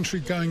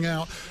documentary going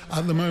out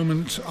at the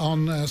moment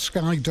on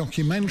Sky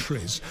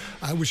Documentaries,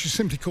 which is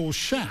simply called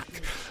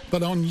Shaq.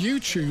 But on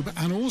YouTube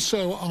and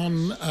also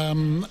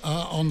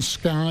on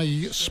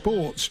Sky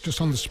Sports,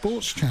 just on the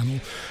sports channel,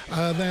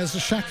 there's a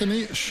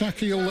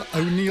Shaquille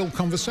O'Neal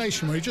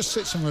conversation where he just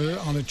sits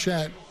on a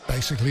chair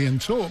basically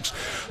and talks,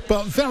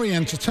 but very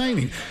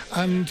entertaining.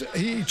 And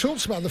he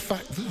talks about the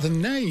fact that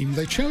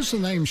they chose the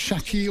name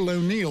Shaquille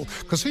O'Neal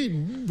because he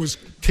was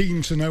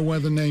keen to know where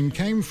the name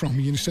came from.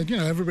 He said, you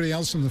know, everybody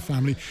else in the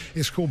family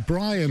is called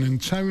Brian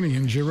and Tony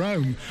and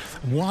Jerome.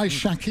 Why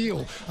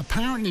Shaquille?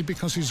 Apparently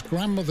because his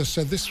grandmother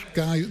said this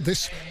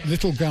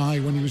little guy,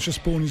 when he was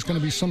just born, he's going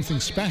to be something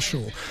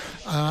special.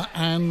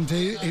 And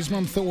his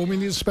mum thought, well, we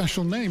need a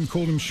special name,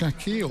 called him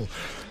Shaquille.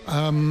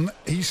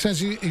 He says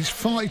he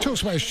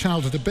talks about his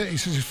childhood a bit. He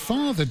says his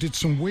father did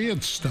some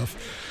weird stuff,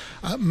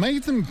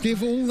 made them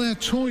give all their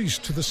toys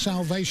to the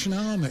Salvation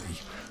Army,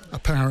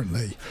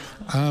 apparently.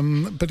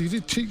 But he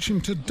did teach him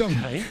to dunk.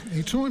 Okay.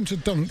 He taught him to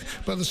dunk,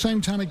 but at the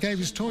same time he gave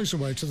his toys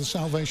away to the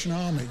Salvation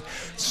Army.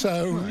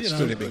 So, well, it's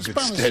in good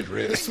stead,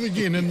 really. It's the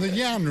yin and the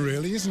yang,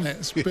 really, isn't it?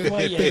 It's you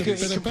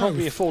could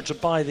probably afford to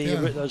buy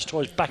those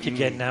toys back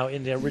again now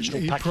in the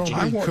original packaging.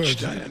 I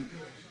watched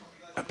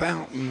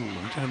about, I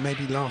don't know,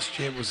 maybe last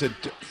year, it was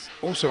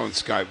also on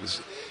Sky, it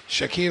was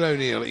Shaquille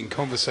O'Neal in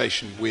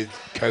conversation with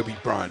Kobe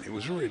Bryant. It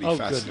was really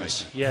fascinating.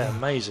 Goodness. Yeah,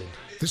 amazing.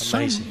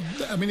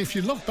 If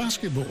you love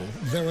basketball,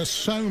 there are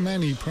so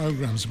many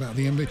programs about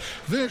the NBA.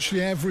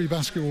 Virtually every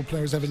basketball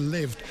player who's ever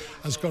lived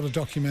has got a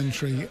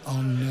documentary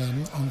on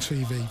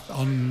TV,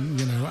 on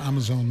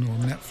Amazon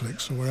or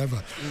Netflix or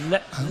wherever.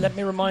 Let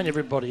me remind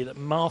everybody that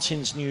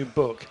Martin's new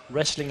book,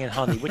 Wrestling in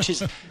Honey, which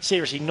is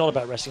seriously not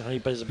about wrestling in honey,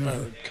 but is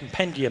a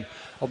compendium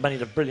of many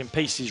of the brilliant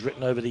pieces he's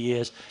written over the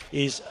years,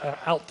 is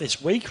out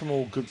this week from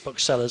all good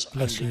booksellers.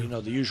 And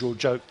the usual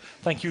joke.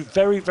 Thank you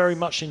very, very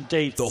much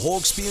indeed. The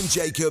Hawksby and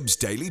Jacobs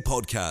Daily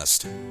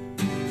Podcast.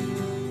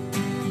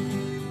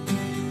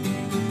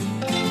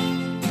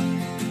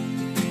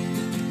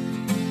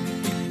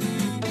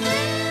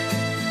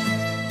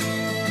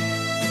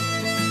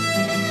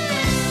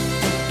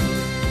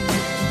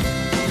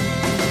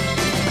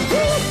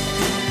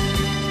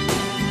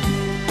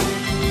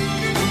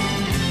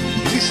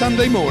 Is it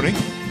Sunday morning?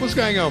 What's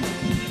going on?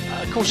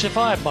 Of course, if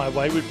I had my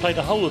way, we'd play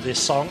the whole of this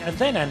song, and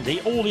then, Andy,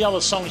 all the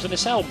other songs in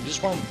this album.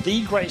 It's one of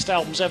the greatest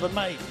albums ever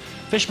made.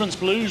 Fisherman's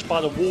Blues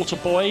by the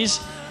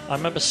Waterboys. I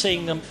remember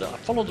seeing them, I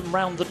followed them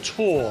around the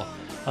tour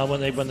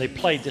when they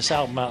played this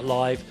album out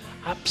live.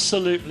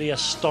 Absolutely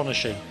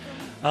astonishing.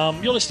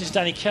 You're listening to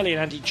Danny Kelly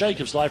and Andy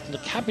Jacobs live from the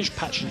Cabbage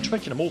Patch in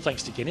Twickenham, all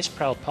thanks to Guinness,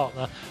 proud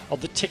partner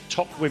of the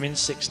TikTok Women's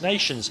Six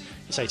Nations.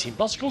 It's 18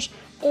 plus, of course.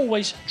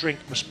 Always drink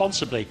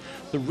responsibly.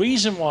 The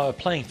reason why we're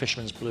playing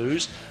Fisherman's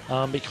Blues,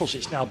 because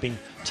it's now been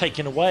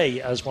taken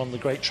away as one of the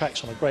great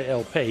tracks on a great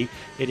LP,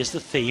 it is the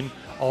theme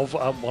of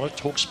one of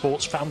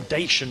TalkSport's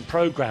foundation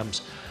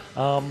programmes.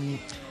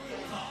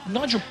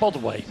 Nigel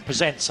Botherway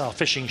presents our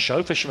fishing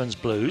show, Fisherman's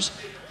Blues.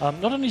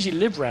 Not only does he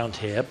live round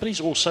here, but he's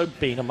also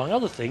been, among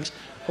other things,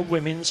 a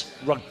women's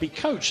rugby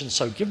coach. And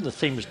so, given the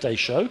theme of today's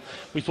show,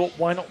 we thought,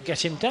 why not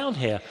get him down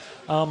here?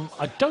 I'm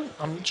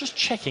just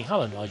checking.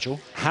 Hello, Nigel.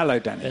 Hello,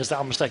 Danny. There's that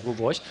unmistakable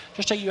voice.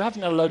 Just checking, you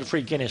haven't had a load of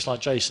free Guinness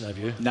like Jason, have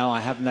you? No, I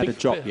haven't had a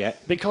drop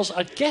yet. Because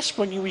I guess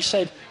when we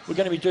said we're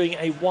going to be doing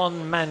a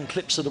one-man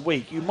clips of the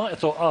week, you might have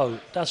thought, oh,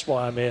 that's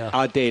why I'm here.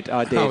 I did.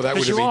 Oh, that would have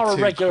been you are a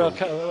regular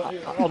cool.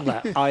 on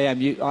that. I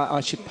am.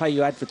 I should pay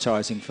you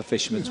advertising for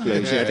Fisherman's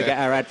Blues. You have to get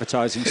our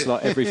advertising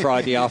slot every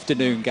Friday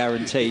afternoon,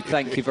 guaranteed.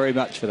 Thank you very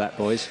much for that,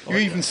 boys. You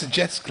even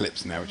suggest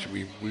clips now, which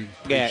we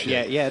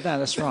appreciate. Yeah. No,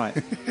 that's right.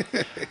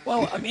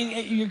 Well, I mean,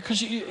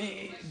 because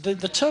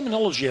the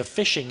terminology of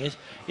fishing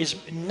is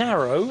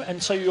narrow,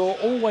 and so you're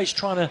always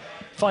trying to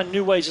find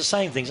new ways of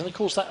saying things, and of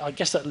course I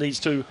guess that leads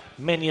to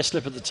many a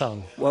slip of the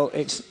tongue. Well,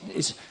 it's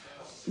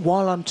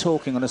while I'm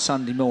talking on a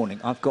Sunday morning,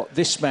 I've got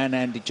this man,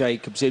 Andy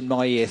Jacobs, in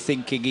my ear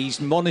thinking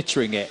he's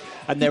monitoring it.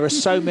 And there are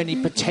so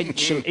many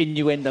potential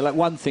innuendo. Like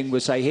one thing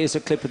we'll say, here's a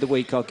clip of the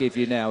week I'll give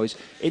you now, is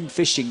in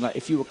fishing, like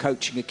if you were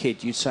coaching a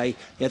kid, you'd say,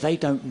 yeah, they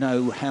don't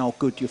know how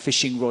good your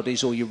fishing rod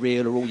is or your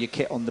reel or all your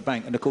kit on the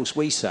bank. And of course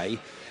we say,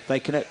 they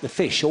can the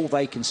fish, all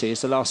they can see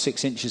is the last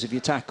 6 inches of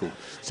your tackle.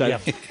 So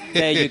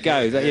there you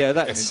go.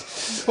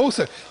 That's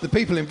also the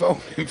people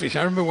involved in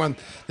fishing. I remember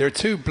there are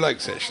two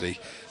blokes actually,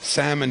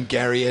 Sam and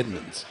Gary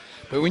Edmonds.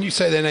 But when you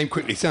say their name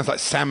quickly, it sounds like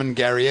Sam and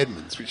Gary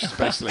Edmonds, which is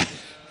basically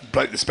a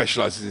bloke that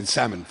specialises in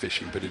salmon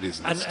fishing, but it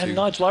isn't. And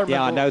Nigel, I remember...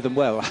 Yeah, I know them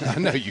well. I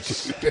know you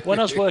do. When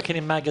I was working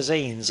in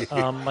magazines,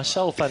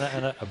 myself and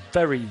a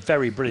very,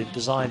 very brilliant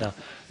designer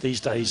these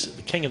days,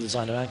 the king of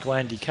designer, Uncle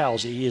Andy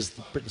Cowles, he is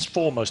Britain's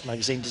foremost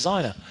magazine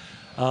designer.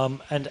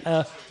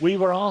 We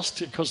were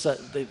asked, because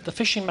the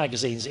fishing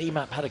magazines,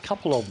 EMAP had a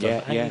couple of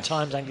them, Angling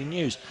Times, Angling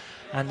News,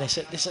 and they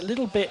said, there's a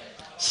little bit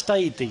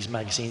stayed, these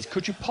magazines.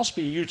 Could you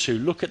possibly, you two,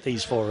 look at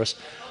these for us?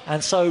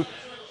 And so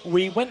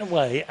we went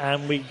away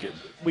and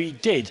we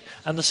did.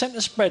 And the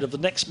centre spread of the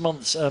next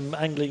month's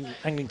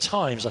Angling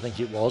Times, I think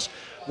it was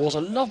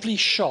a lovely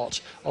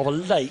shot of a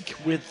lake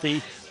with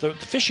the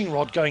fishing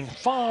rod going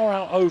far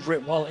out over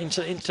it while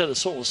into the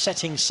sort of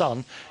setting sun.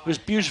 It was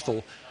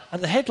beautiful.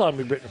 And the headline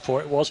we'd written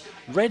for it was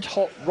 "Red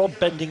Hot Rod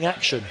Bending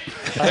Action."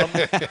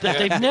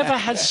 They've never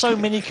had so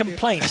many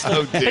complaints.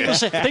 People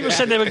said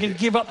they were going to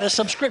give up their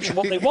subscription.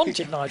 What they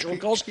wanted, Nigel, of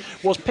course,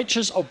 was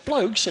pictures of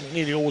blokes, and it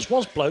nearly always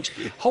was blokes,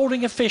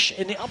 holding a fish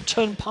in the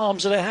upturned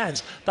palms of their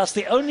hands. That's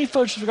the only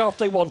photograph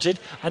they wanted,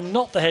 and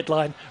not the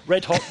headline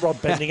 "Red Hot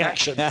Rod Bending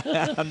Action."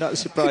 I'm not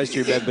surprised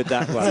you remembered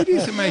that one. It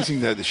is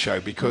amazing, though, the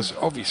show, because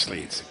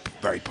obviously it's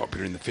very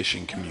popular in the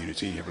fishing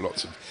community. You have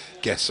lots of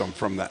guests on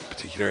from that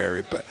particular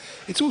area, but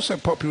it's also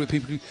popular with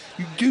people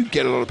you do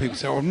get a lot of people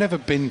say, I've never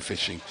been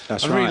fishing.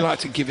 I'd really like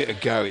to give it a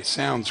go. It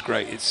sounds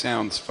great. It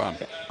sounds fun.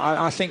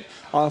 I think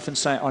I often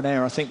say it on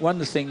air, I think one of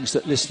the things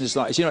that listeners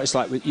like is, it's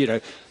like,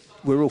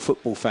 we're all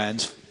football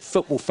fans,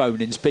 football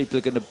phone-ins, people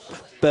are going to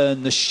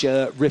burn the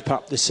shirt, rip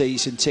up the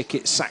season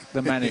ticket, sack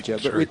the manager.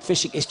 But with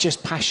fishing, it's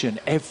just passion.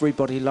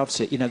 Everybody loves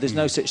it. There's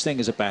no such thing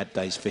as a bad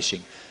day's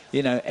fishing.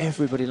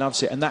 Everybody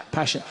loves it. And that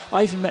passion.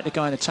 I even met a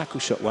guy in a tackle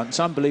shop once,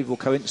 unbelievable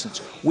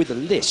coincidence, with a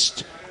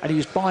list, and he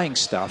was buying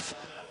stuff.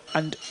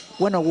 And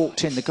when I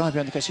walked in, the guy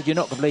behind the counter said, "You're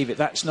not going to believe it,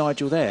 that's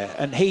Nigel there."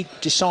 And he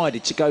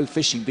decided to go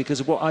fishing because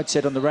of what I'd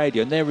said on the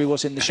radio. And there he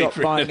was in the shop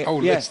buying it.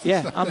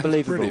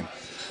 Unbelievable.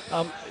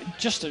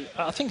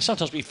 I think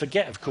sometimes we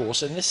forget, of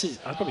course, and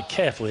I've got to be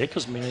careful here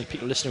because many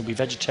people listening will be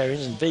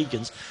vegetarians and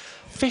vegans.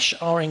 Fish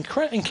are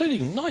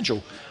including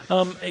Nigel.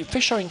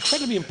 Fish are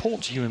incredibly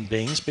important to human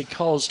beings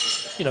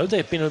because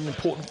they've been an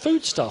important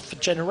foodstuff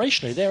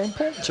generationally. They're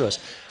important to us,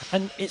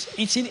 and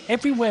it's in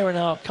everywhere in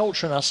our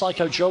culture and our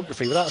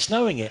psychogeography without us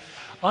knowing it.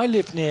 I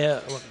live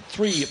near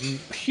 3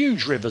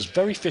 huge rivers,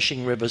 very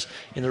fishing rivers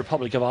in the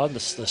Republic of Ireland,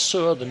 the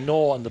Suir, the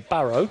Nore and the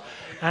Barrow.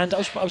 And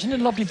I was in a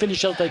lovely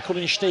village the other day called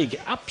Inistioge,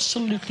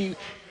 absolutely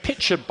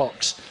picture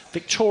box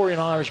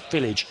Victorian Irish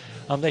village.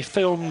 They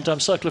filmed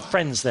Circle of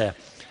Friends there.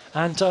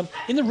 And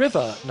in the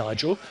river,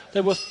 Nigel,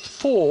 there were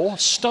 4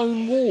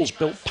 stone walls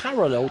built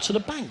parallel to the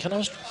bank. And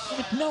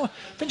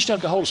eventually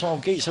I got hold of some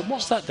old geese and said,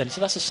 "What's that then?" He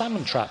said, "That's a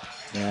salmon trap."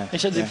 Yeah, they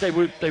said they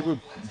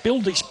would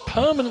build these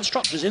permanent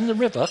structures in the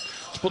river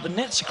to put the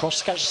nets across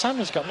to catch the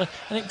salmon.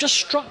 And it just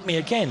struck me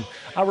again.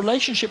 Our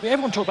relationship,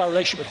 everyone talks about our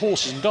relationship with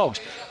horses and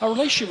dogs. Our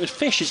relationship with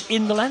fish is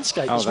in the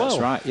landscape as well. Oh,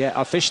 that's right. Yeah,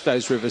 I fished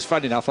those rivers.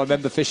 Funny enough, I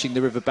remember fishing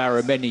the River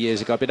Barrow many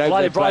years ago. I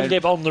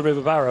live on the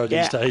River Barrow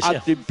these days.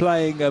 I'd been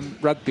playing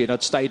rugby and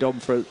I'd stayed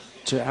on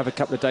to have a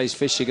couple of days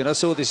fishing, and I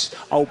saw this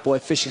old boy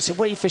fishing. I said,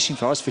 "What are you fishing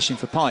for?" I was fishing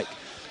for pike.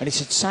 And he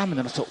said, "Salmon."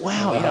 And I thought,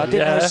 wow, I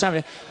didn't know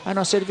salmon. And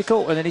I said, "Have you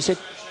caught?" And then he said,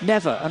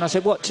 "Never." And I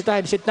said, "What, today?"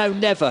 And he said, "No,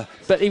 never."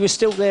 But he was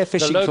still there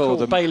fishing for them. The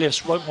local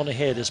bailiffs won't want to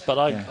hear this, but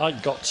I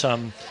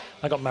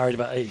got married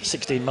about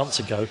 16 months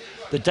ago.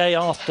 The day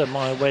after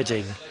my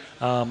wedding,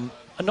 not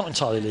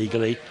entirely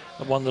legally,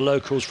 one of the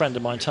locals, friend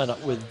of mine, turned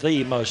up with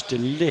the most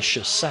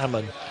delicious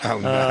salmon. Oh,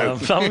 no.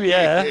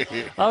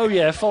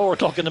 4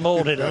 o'clock in the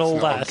morning and all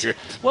that. Good.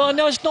 Well,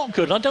 no, it's not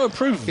good. I don't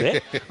approve of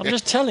it. I'm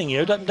just telling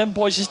you, them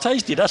boys is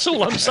tasty. That's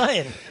all I'm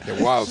saying.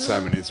 The wild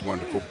salmon is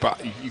wonderful,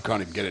 but you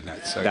can't even get it now.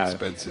 It's so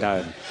expensive.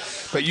 No.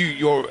 But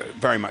you're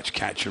very much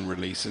catch and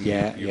release. And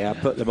I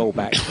put them all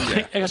back.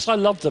 Yes, I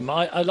love them.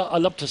 I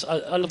love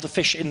the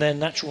fish in their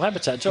natural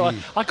habitat. So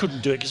I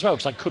couldn't do it as well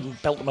because I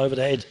couldn't belt them over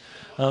the head.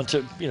 All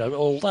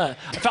that.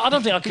 I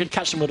don't think I could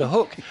catch them with a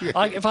hook.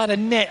 If I had a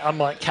net, I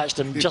might catch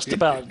them, just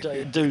about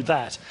do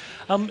that.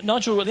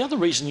 Nigel, the other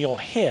reason you're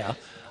here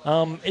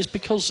is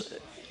because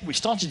we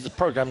started the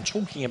programme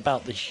talking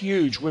about the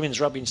huge Women's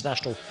Rugby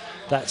International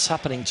that's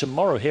happening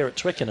tomorrow here at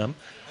Twickenham.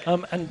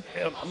 And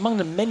among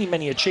the many,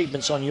 many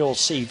achievements on your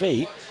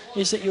CV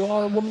is that you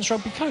are a women's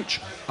rugby coach.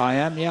 I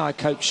am, yeah. I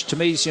coach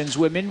Tunisians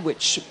women,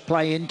 which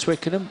play in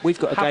Twickenham. We've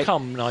got How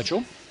come,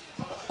 Nigel?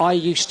 I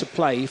used to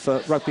play for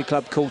a rugby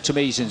club called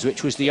Tunisians,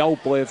 which was the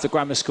old boy of the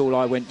grammar school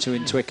I went to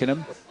in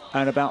Twickenham.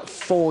 And about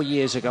 4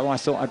 years ago, I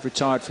thought I'd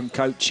retired from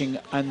coaching,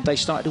 and they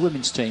started a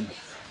women's team.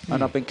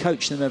 And I've been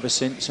coaching them ever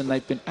since, and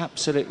they've been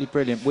absolutely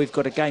brilliant. We've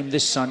got a game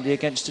this Sunday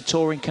against a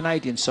touring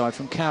Canadian side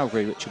from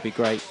Calgary, which will be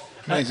great.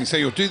 Amazing. So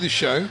you'll do the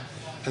show,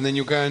 and then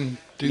you'll go and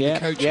do the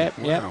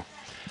coaching. Wow.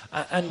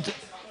 And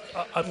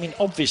I mean,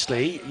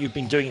 obviously, you've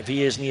been doing it for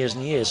years and years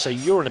and years, so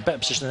you're in a better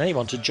position than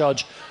anyone to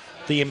judge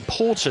the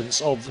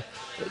importance of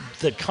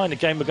the kind of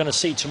game we're going to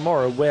see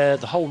tomorrow, where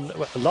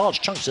the large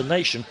chunks of the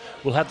nation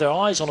will have their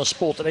eyes on a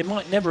sport that they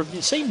might never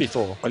have seen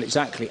before. Well,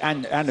 exactly.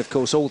 And of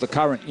course, all the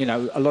current,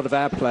 a lot of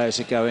our players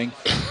are going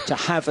to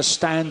have a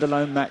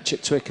standalone match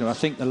at Twickenham. I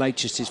think the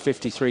latest is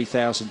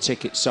 53,000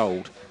 tickets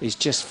sold. Is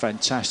just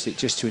fantastic,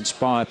 just to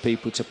inspire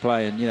people to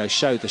play and,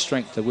 show the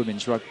strength of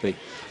women's rugby.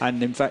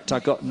 And in fact, I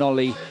got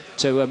Nolly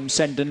to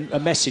send a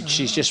message.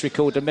 She's just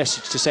recorded a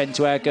message to send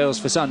to our girls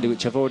for Sunday,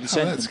 which I've already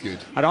sent. That's good.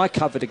 And I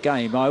covered a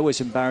game. I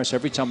always embarrass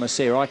every time I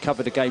see her. I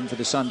covered a game for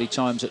the Sunday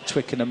Times at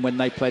Twickenham when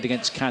they played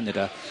against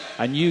Canada.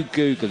 And you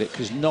Google it,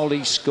 because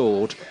Nolly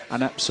scored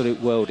an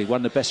absolute worldie.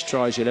 One of the best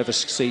tries you'll ever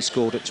see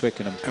scored at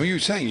Twickenham. I mean, you were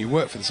saying you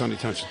worked for the Sunday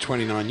Times for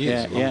 29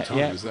 years. A long time.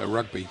 Is that a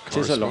rugby correspondent? It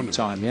is a long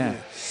time, yeah.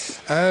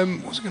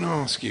 What was I going to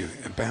ask you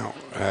about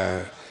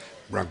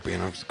rugby,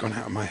 and I've gone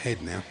out of my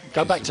head now.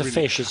 Go back to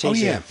fish. It's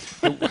easier.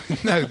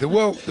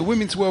 The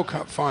Women's World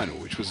Cup final,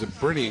 which was a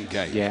brilliant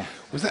game. Yeah.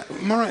 Was that?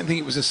 Am I right in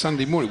thinking it was a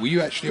Sunday morning? Were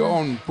you actually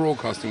on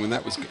broadcasting when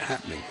that was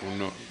happening, or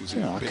not? Was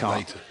it a bit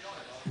later?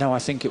 No, I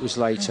think it was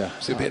later.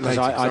 It's a bit later.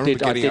 I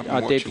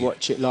did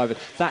watch it live.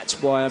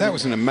 That's why. That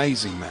was an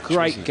amazing match.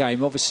 Great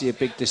game. Obviously, a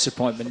big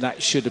disappointment.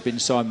 That should have been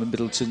Simon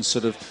Middleton's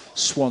sort of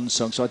swan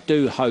song. So I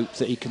do hope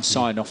that he can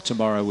sign off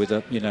tomorrow with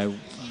a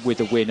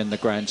win and the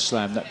Grand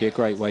Slam. That'd be a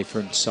great way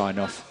for him to sign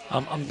off.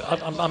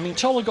 I mean,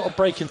 Toller got a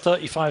break in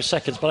 35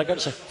 seconds, but I got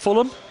to say,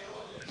 Fulham.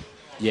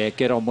 Yeah,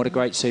 get on. What a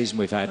great season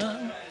we've had.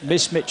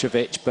 Miss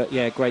Mitrovic, but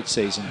yeah, great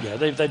season. Yeah,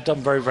 they've done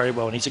very, very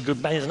well. And he's a good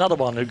man. He's another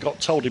one who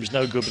got told he was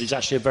no good, but he's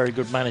actually a very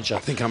good manager. I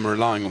think I'm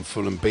relying on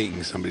Fulham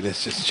beating somebody.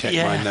 Let's just check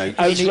my notes.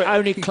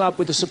 Only club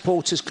with a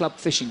supporters club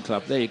fishing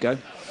club. There you go.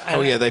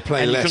 They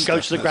play and Leicester. You can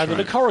go to the ground in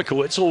a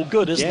coracle. It's all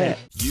good, isn't it?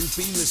 You've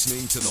been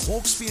listening to the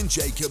Hawksby and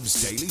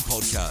Jacobs Daily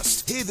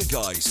Podcast. Hear the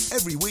guys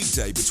every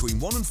weekday between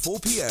 1 and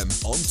 4 p.m.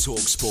 on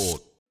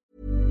TalkSport.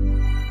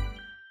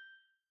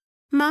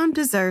 Mom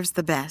deserves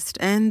the best,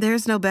 and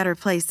there's no better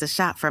place to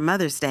shop for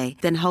Mother's Day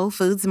than Whole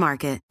Foods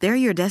Market. They're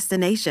your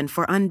destination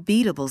for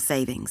unbeatable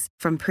savings,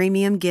 from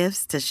premium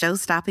gifts to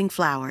show-stopping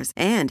flowers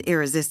and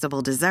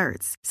irresistible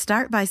desserts.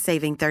 Start by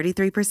saving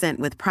 33%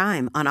 with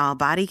Prime on all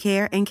body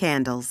care and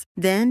candles.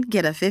 Then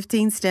get a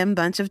 15-stem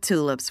bunch of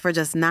tulips for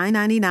just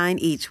 $9.99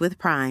 each with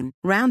Prime.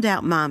 Round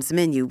out Mom's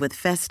menu with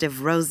festive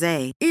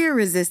rosé,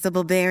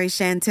 irresistible berry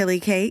chantilly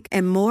cake,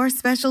 and more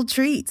special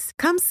treats.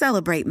 Come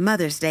celebrate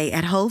Mother's Day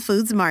at Whole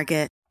Foods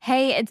Market.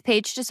 Hey, it's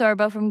Paige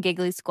DeSorbo from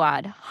Giggly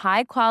Squad.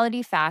 High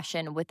quality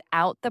fashion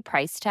without the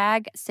price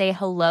tag. Say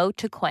hello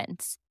to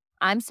Quince.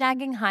 I'm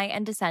snagging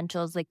high-end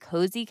essentials like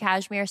cozy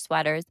cashmere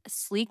sweaters,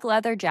 sleek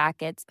leather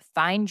jackets,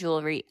 fine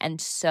jewelry,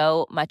 and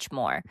so much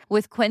more.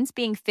 With Quince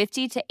being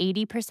 50 to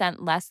 80%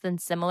 less than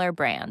similar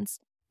brands.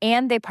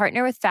 And they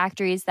partner with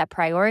factories that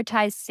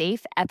prioritize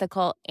safe,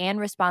 ethical, and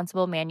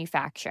responsible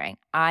manufacturing.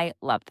 I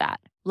love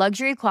that.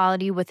 Luxury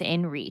quality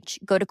within reach.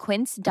 Go to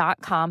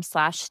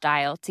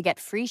quince.com/style to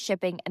get free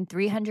shipping and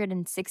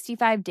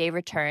 365-day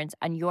returns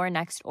on your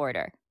next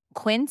order.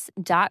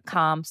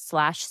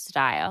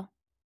 Quince.com/style.